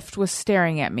a lift was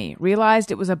staring at me.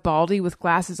 Realized it was a baldy with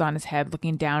glasses on his head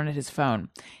looking down at his phone.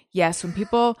 Yes, when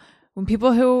people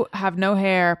who have no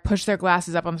hair push their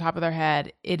glasses up on the top of their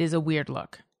head, it is a weird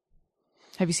look.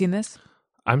 Have you seen this?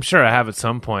 I'm sure I have at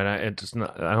some point. I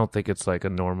don't think it's like a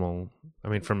normal. I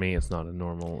mean, for me, it's not a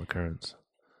normal occurrence.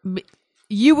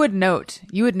 You would notice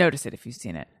it if you've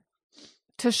seen it.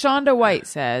 Tashonda White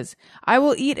says, I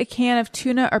will eat a can of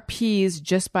tuna or peas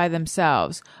just by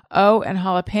themselves. Oh, and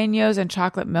jalapenos and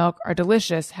chocolate milk are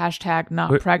delicious. # not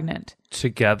Wait. pregnant.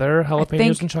 Together, think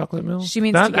jalapenos and chocolate milk? she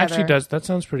means that together. actually does. That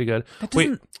sounds pretty good. That Wait,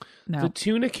 doesn't- no. the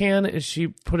tuna can, is she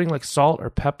putting like salt or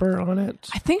pepper on it?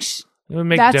 I think It would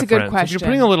make that's difference. a good If question. you're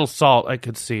putting a little salt, I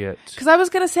could see it. because I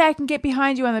was going to say I can get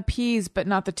behind you on the peas, but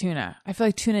not the tuna. I feel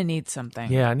like tuna needs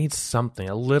something. Yeah, I need something.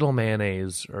 A little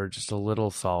mayonnaise or just a little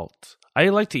salt. I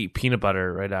like to eat peanut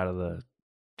butter right out of the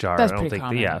jar. That's I don't pretty think.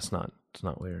 common. Yeah, it's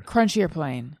not weird. Crunchy or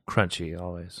plain? Crunchy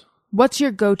always. What's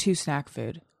your go-to snack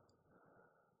food?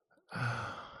 What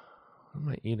am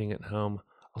I eating at home?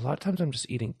 A lot of times I'm just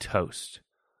eating toast.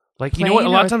 Like, you know Plain what? A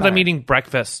or lot of with times I'm butter? eating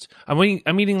breakfast.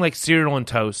 I'm eating like cereal and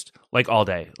toast like all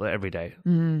day, like, every day.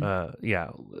 Yeah,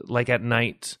 like at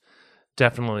night,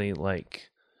 definitely like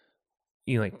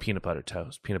eating like peanut butter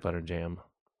toast, peanut butter jam,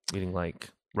 eating like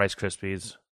Rice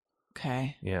Krispies.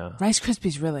 Okay. Yeah, Rice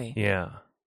Krispies, really? yeah.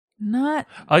 Not.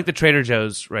 I like the Trader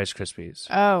Joe's Rice Krispies.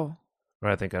 Oh. Or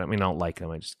I don't like them.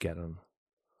 I just get them.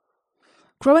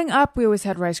 Growing up, we always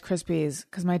had Rice Krispies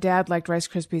because my dad liked Rice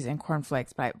Krispies and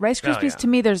cornflakes. But Rice Krispies, yeah. to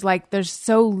me, there's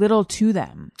so little to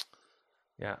them.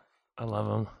 Yeah, I love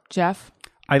them. Jeff?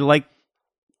 I like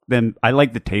them. I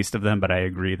like the taste of them, but I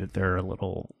agree that they're a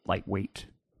little lightweight.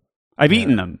 I've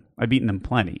eaten them. I've eaten them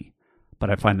plenty, but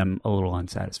I find them a little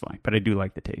unsatisfying. But I do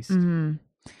like the taste. Mm-hmm.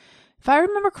 If I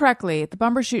remember correctly, at the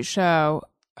Bumbershoot show,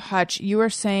 Hutch, you were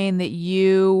saying that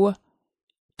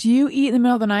do you eat in the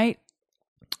middle of the night?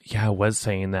 Yeah, I was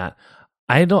saying that.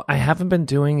 I haven't been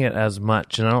doing it as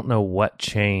much, and I don't know what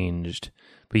changed.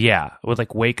 But yeah, I would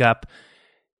like wake up,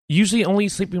 usually only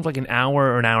sleeping for like an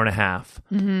hour or an hour and a half.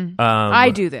 Mm-hmm. I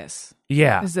do this.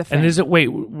 Yeah. This is the And thing. wait,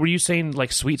 were you saying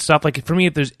like sweet stuff? Like for me,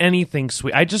 if there's anything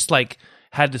sweet, I just like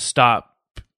had to stop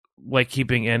like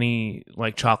keeping any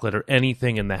like chocolate or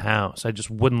anything in the house. I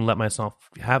just wouldn't let myself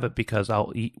have it because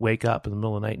I'll wake up in the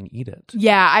middle of the night and eat it.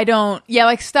 Yeah, I don't. Yeah,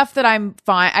 like stuff that I'm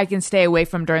fine. I can stay away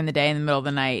from during the day in the middle of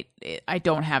the night. I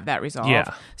don't have that resolve.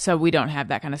 Yeah. So we don't have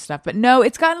that kind of stuff. But no,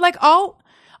 it's gotten like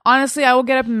honestly, I will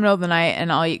get up in the middle of the night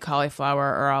and I'll eat cauliflower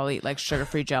or I'll eat like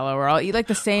sugar-free Jello or I'll eat like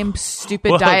the same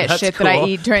stupid Whoa, diet that's shit that I cool.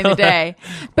 eat during the day.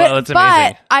 Well, that's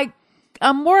amazing. But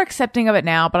I'm more accepting of it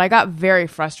now. But I got very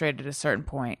frustrated at a certain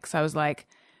point because I was like,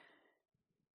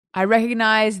 I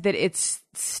recognize that it's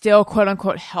still quote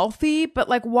unquote healthy, but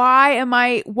like, why am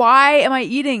I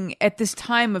eating at this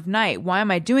time of night? Why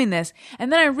am I doing this?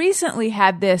 And then I recently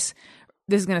had this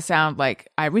is going to sound like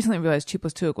I recently realized 2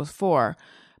 + 2 = 4,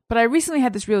 but I recently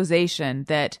had this realization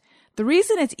that the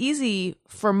reason it's easy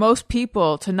for most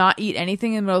people to not eat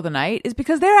anything in the middle of the night is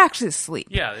because they're actually asleep.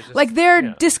 Yeah.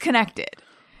 They're disconnected.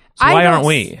 So why aren't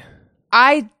we?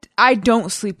 I don't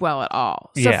sleep well at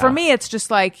all. So Yeah. for me, it's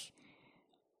just like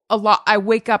a lot. I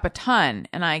wake up a ton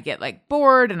and I get like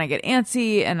bored and I get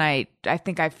antsy and I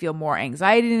think I feel more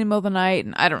anxiety in the middle of the night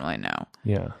and I don't really know.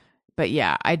 Yeah. But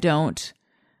yeah, I don't.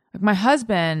 Like my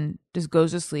husband just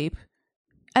goes to sleep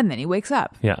and then he wakes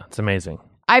up. Yeah. It's amazing.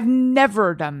 I've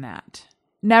never done that.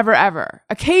 Never ever.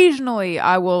 Occasionally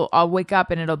I'll wake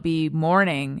up and it'll be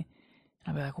morning.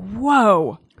 I'll be like,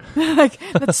 whoa, like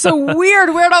that's so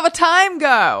weird. Where'd all the time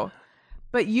go?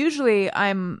 But usually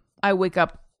I wake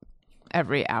up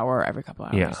every hour, every couple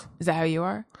hours. Yeah. Is that how you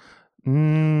are?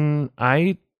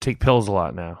 I take pills a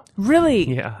lot now.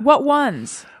 Really? Yeah. What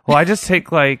ones? Well, I just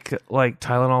take like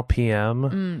Tylenol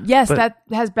PM. Yes, But- that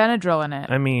has Benadryl in it.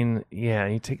 I mean, yeah,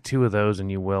 you take 2 of those and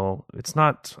you will. It's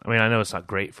not. I mean, I know it's not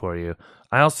great for you.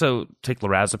 I also take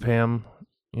lorazepam,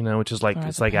 which is like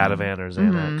it's like Lorazepam. Ativan or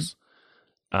Xanax.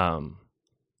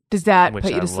 Does that Which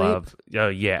put you I to sleep? love. Oh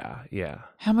yeah.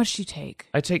 How much do you take?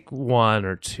 I take 1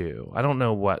 or 2. I don't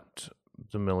know what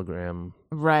the milligram.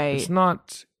 Right. It's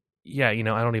not yeah, I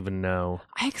don't even know.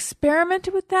 I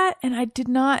experimented with that, and I did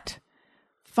not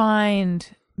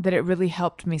find that it really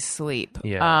helped me sleep.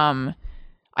 Yeah.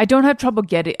 I don't have trouble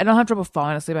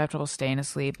falling asleep. I have trouble staying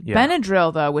asleep. Yeah.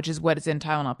 Benadryl, though, which is what is in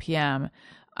Tylenol PM,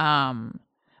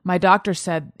 my doctor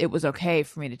said it was okay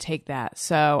for me to take that.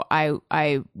 So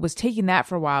I was taking that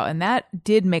for a while, and that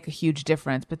did make a huge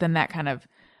difference. But then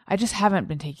I just haven't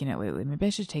been taking it lately. Maybe I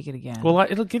should take it again. Well,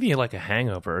 it'll give you like a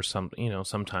hangover or something.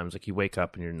 Sometimes like you wake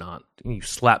up and you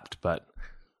slept, but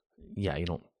yeah, you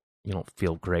don't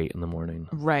feel great in the morning.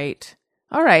 Right.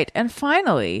 All right. And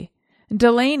finally,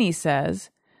 Delaney says,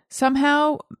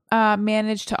 somehow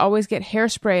managed to always get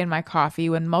hairspray in my coffee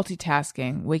when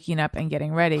multitasking, waking up and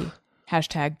getting ready.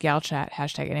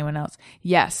 #GalChat, #anyone else.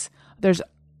 Yes.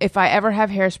 If I ever have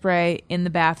hairspray in the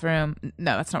bathroom,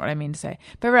 no, that's not what I mean to say.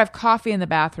 If I ever have coffee in the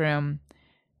bathroom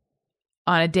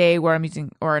on a day or a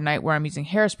night where I'm using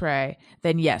hairspray,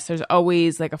 then yes, there's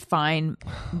always like a fine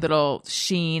little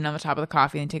sheen on the top of the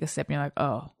coffee, and you take a sip and you're like,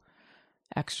 oh,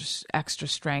 extra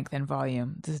strength and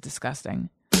volume. This is disgusting.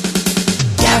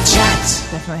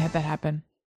 GalChat. Definitely had that happen.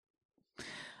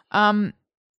 I'm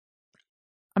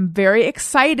very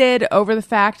excited over the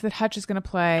fact that Hutch is going to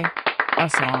play a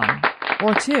song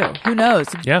or two. Who knows?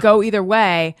 Yeah. Go either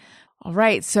way. All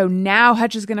right. So now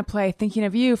Hutch is going to play Thinking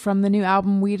of You from the new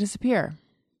album We Disappear.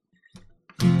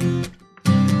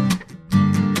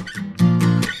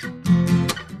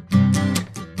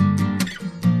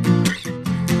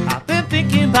 I've been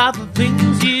thinking about the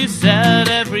things you said,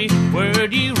 every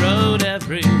word you wrote,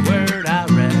 every word I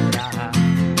read.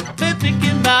 I've been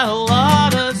thinking about a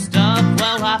lot of stuff.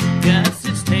 Well, I guess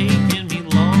it's taken me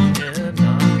long enough.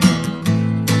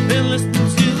 Been listening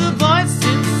to the voice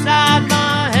inside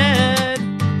my head,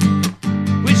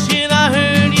 wishing I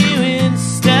heard you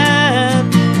instead.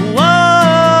 Whoa,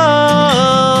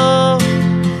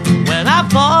 when I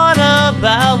thought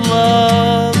about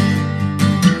love.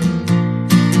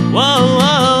 Whoa,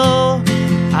 whoa,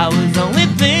 I was only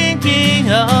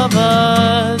thinking of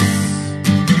us.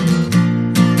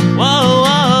 Whoa,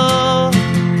 whoa,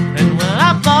 and when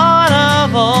I thought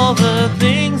of all the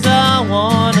things I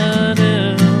wanna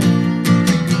do,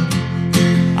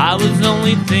 I was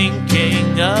only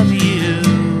thinking of you.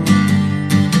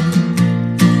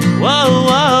 Whoa,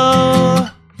 whoa,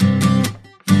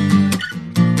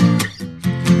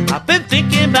 I've been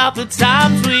thinking about the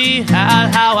times we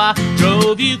had, how I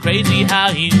drove you crazy, how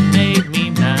you made me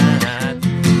mad.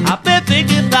 I've been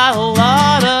thinking about a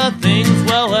lot of things.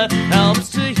 Well, it helps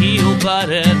to heal, but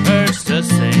it hurts to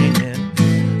say it.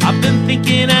 I've been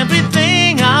thinking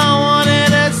everything I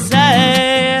wanted to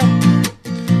say,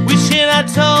 wishing I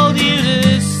told you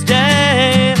to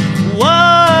stay. Whoa,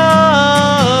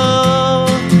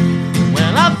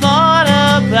 when I thought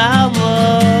about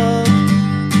love.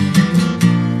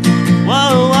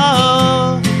 Whoa,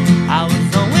 whoa, I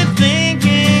was only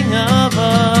thinking of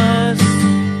us.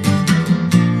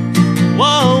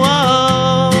 Whoa,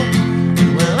 whoa,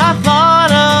 when I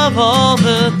thought of all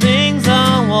the things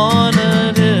I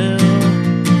wanna do,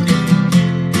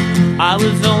 I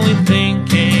was only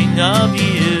thinking of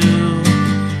you.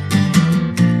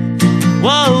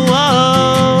 Whoa,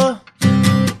 whoa,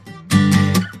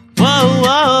 whoa,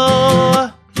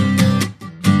 whoa,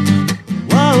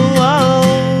 whoa, whoa.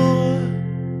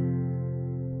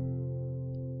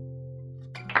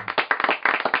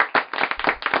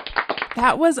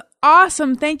 That was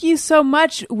awesome. Thank you so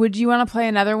much. Would you want to play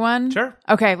another one? Sure.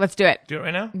 Okay, let's do it. Do it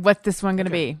right now? What's this one going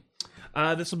to be?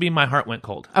 This will be My Heart Went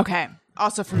Cold. Okay.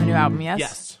 Also from the new album, yes?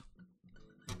 Yes.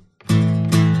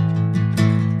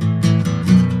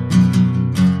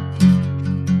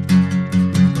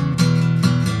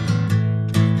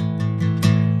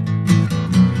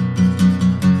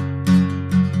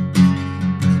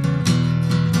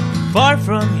 Far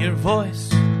from your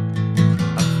voice,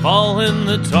 I fall in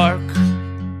the dark.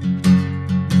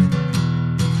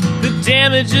 The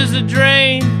damage is a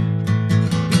drain,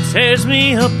 it tears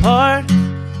me apart.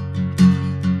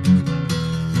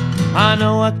 I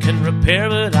know I can repair,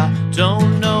 but I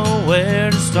don't know where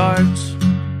to start.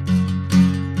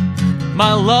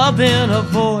 My love in a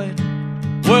void,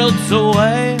 worlds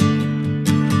away.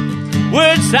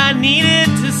 Words I needed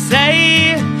to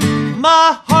say.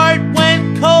 My heart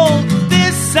went cold,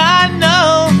 this I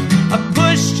know. I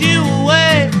pushed you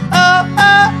away. Oh,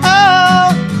 oh,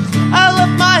 oh. I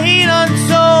left my heat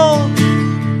untold.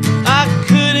 I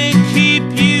couldn't keep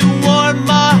you warm.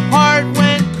 My heart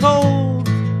went cold.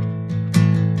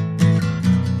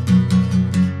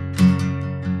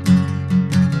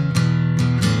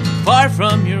 Far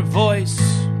from your voice,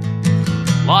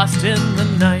 lost in the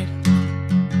night.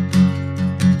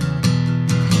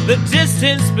 The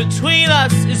distance between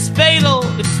us is fatal,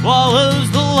 it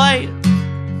swallows the light.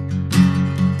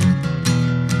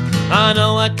 I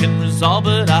know I can resolve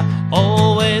it, I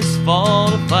always fall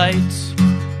to fight.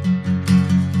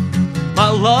 My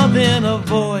love in a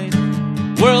void,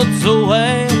 worlds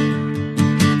away.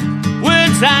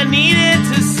 Words I needed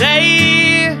to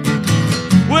say,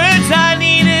 words I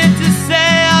needed to say,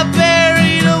 I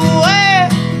buried away.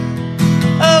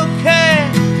 Okay,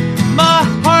 my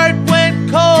heart went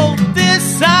cold,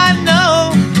 this I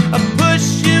know. I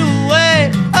pushed you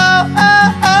away, oh,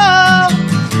 oh, oh.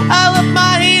 I left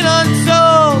my heat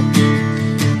untold,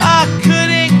 I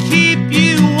couldn't keep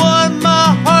you warm,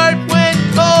 my heart went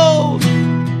cold.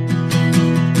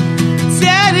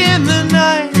 Dead in the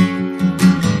night,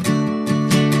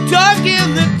 dark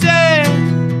in the day,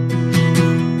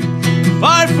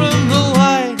 far from the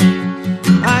light,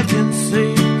 I can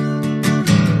see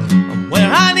I'm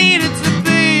where I needed to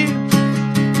be.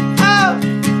 Oh,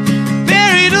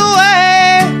 buried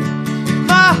away,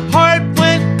 my heart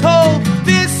went cold,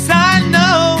 this I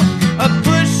know. I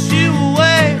pushed you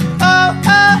away, oh,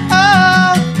 oh,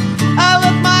 oh. I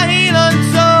left my heat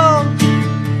untold,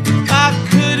 I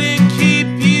couldn't keep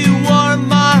you warm,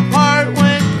 my heart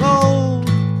went cold.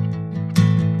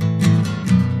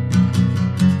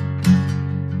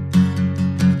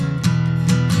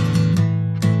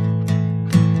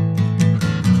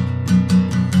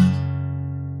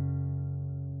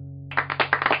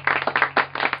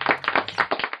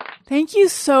 Thank you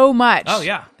so much. Oh,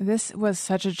 yeah. This was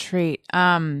such a treat.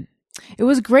 It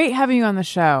was great having you on the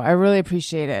show. I really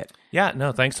appreciate it. Yeah,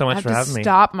 no, thanks so much I have for to having me.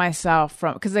 stop myself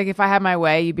from, because like if I had my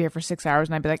way, you'd be here for 6 hours,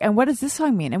 and I'd be like, and what does this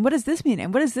song mean? And what does this mean?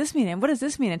 And what does this mean? And what does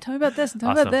this mean? And tell me about this. And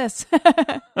tell me about this.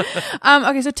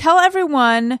 Okay, so tell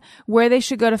everyone where they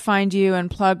should go to find you and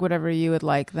plug whatever you would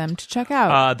like them to check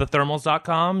out.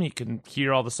 thethermals.com. You can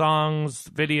hear all the songs,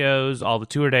 videos, all the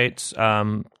tour dates.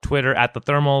 Twitter at The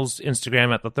Thermals,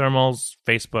 Instagram at The Thermals,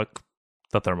 Facebook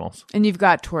The Thermals. And you've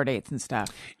got tour dates and stuff.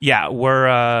 Yeah,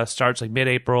 we're starts like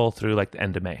mid-April through like the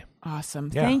end of May. Awesome.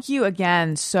 Yeah. Thank you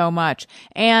again so much.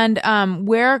 And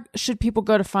where should people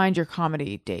go to find your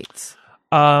comedy dates?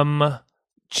 I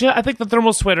think the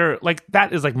Thermals Twitter, like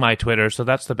that is like my Twitter, so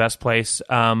that's the best place.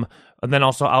 And then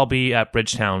also I'll be at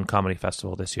Bridgetown Comedy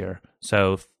Festival this year,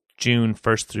 so June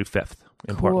 1st through 5th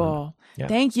in Portland. Yeah.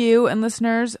 Thank you. And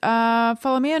listeners,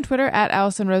 follow me on Twitter at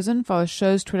Allison Rosen. Follow the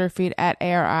show's Twitter feed at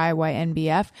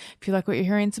ARIYNBF. If you like what you're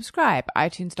hearing, subscribe.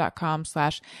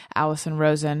 iTunes.com/Allison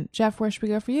Rosen. Jeff, where should we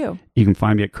go for you? You can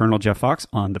find me at Colonel Jeff Fox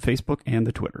on the Facebook and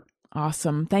the Twitter.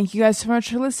 Awesome. Thank you guys so much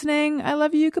for listening. I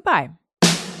love you. Goodbye.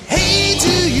 Hey,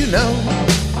 do you know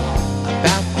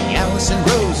about the Allison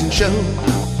Rosen Show?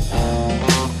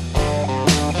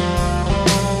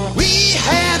 We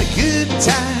had a good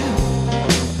time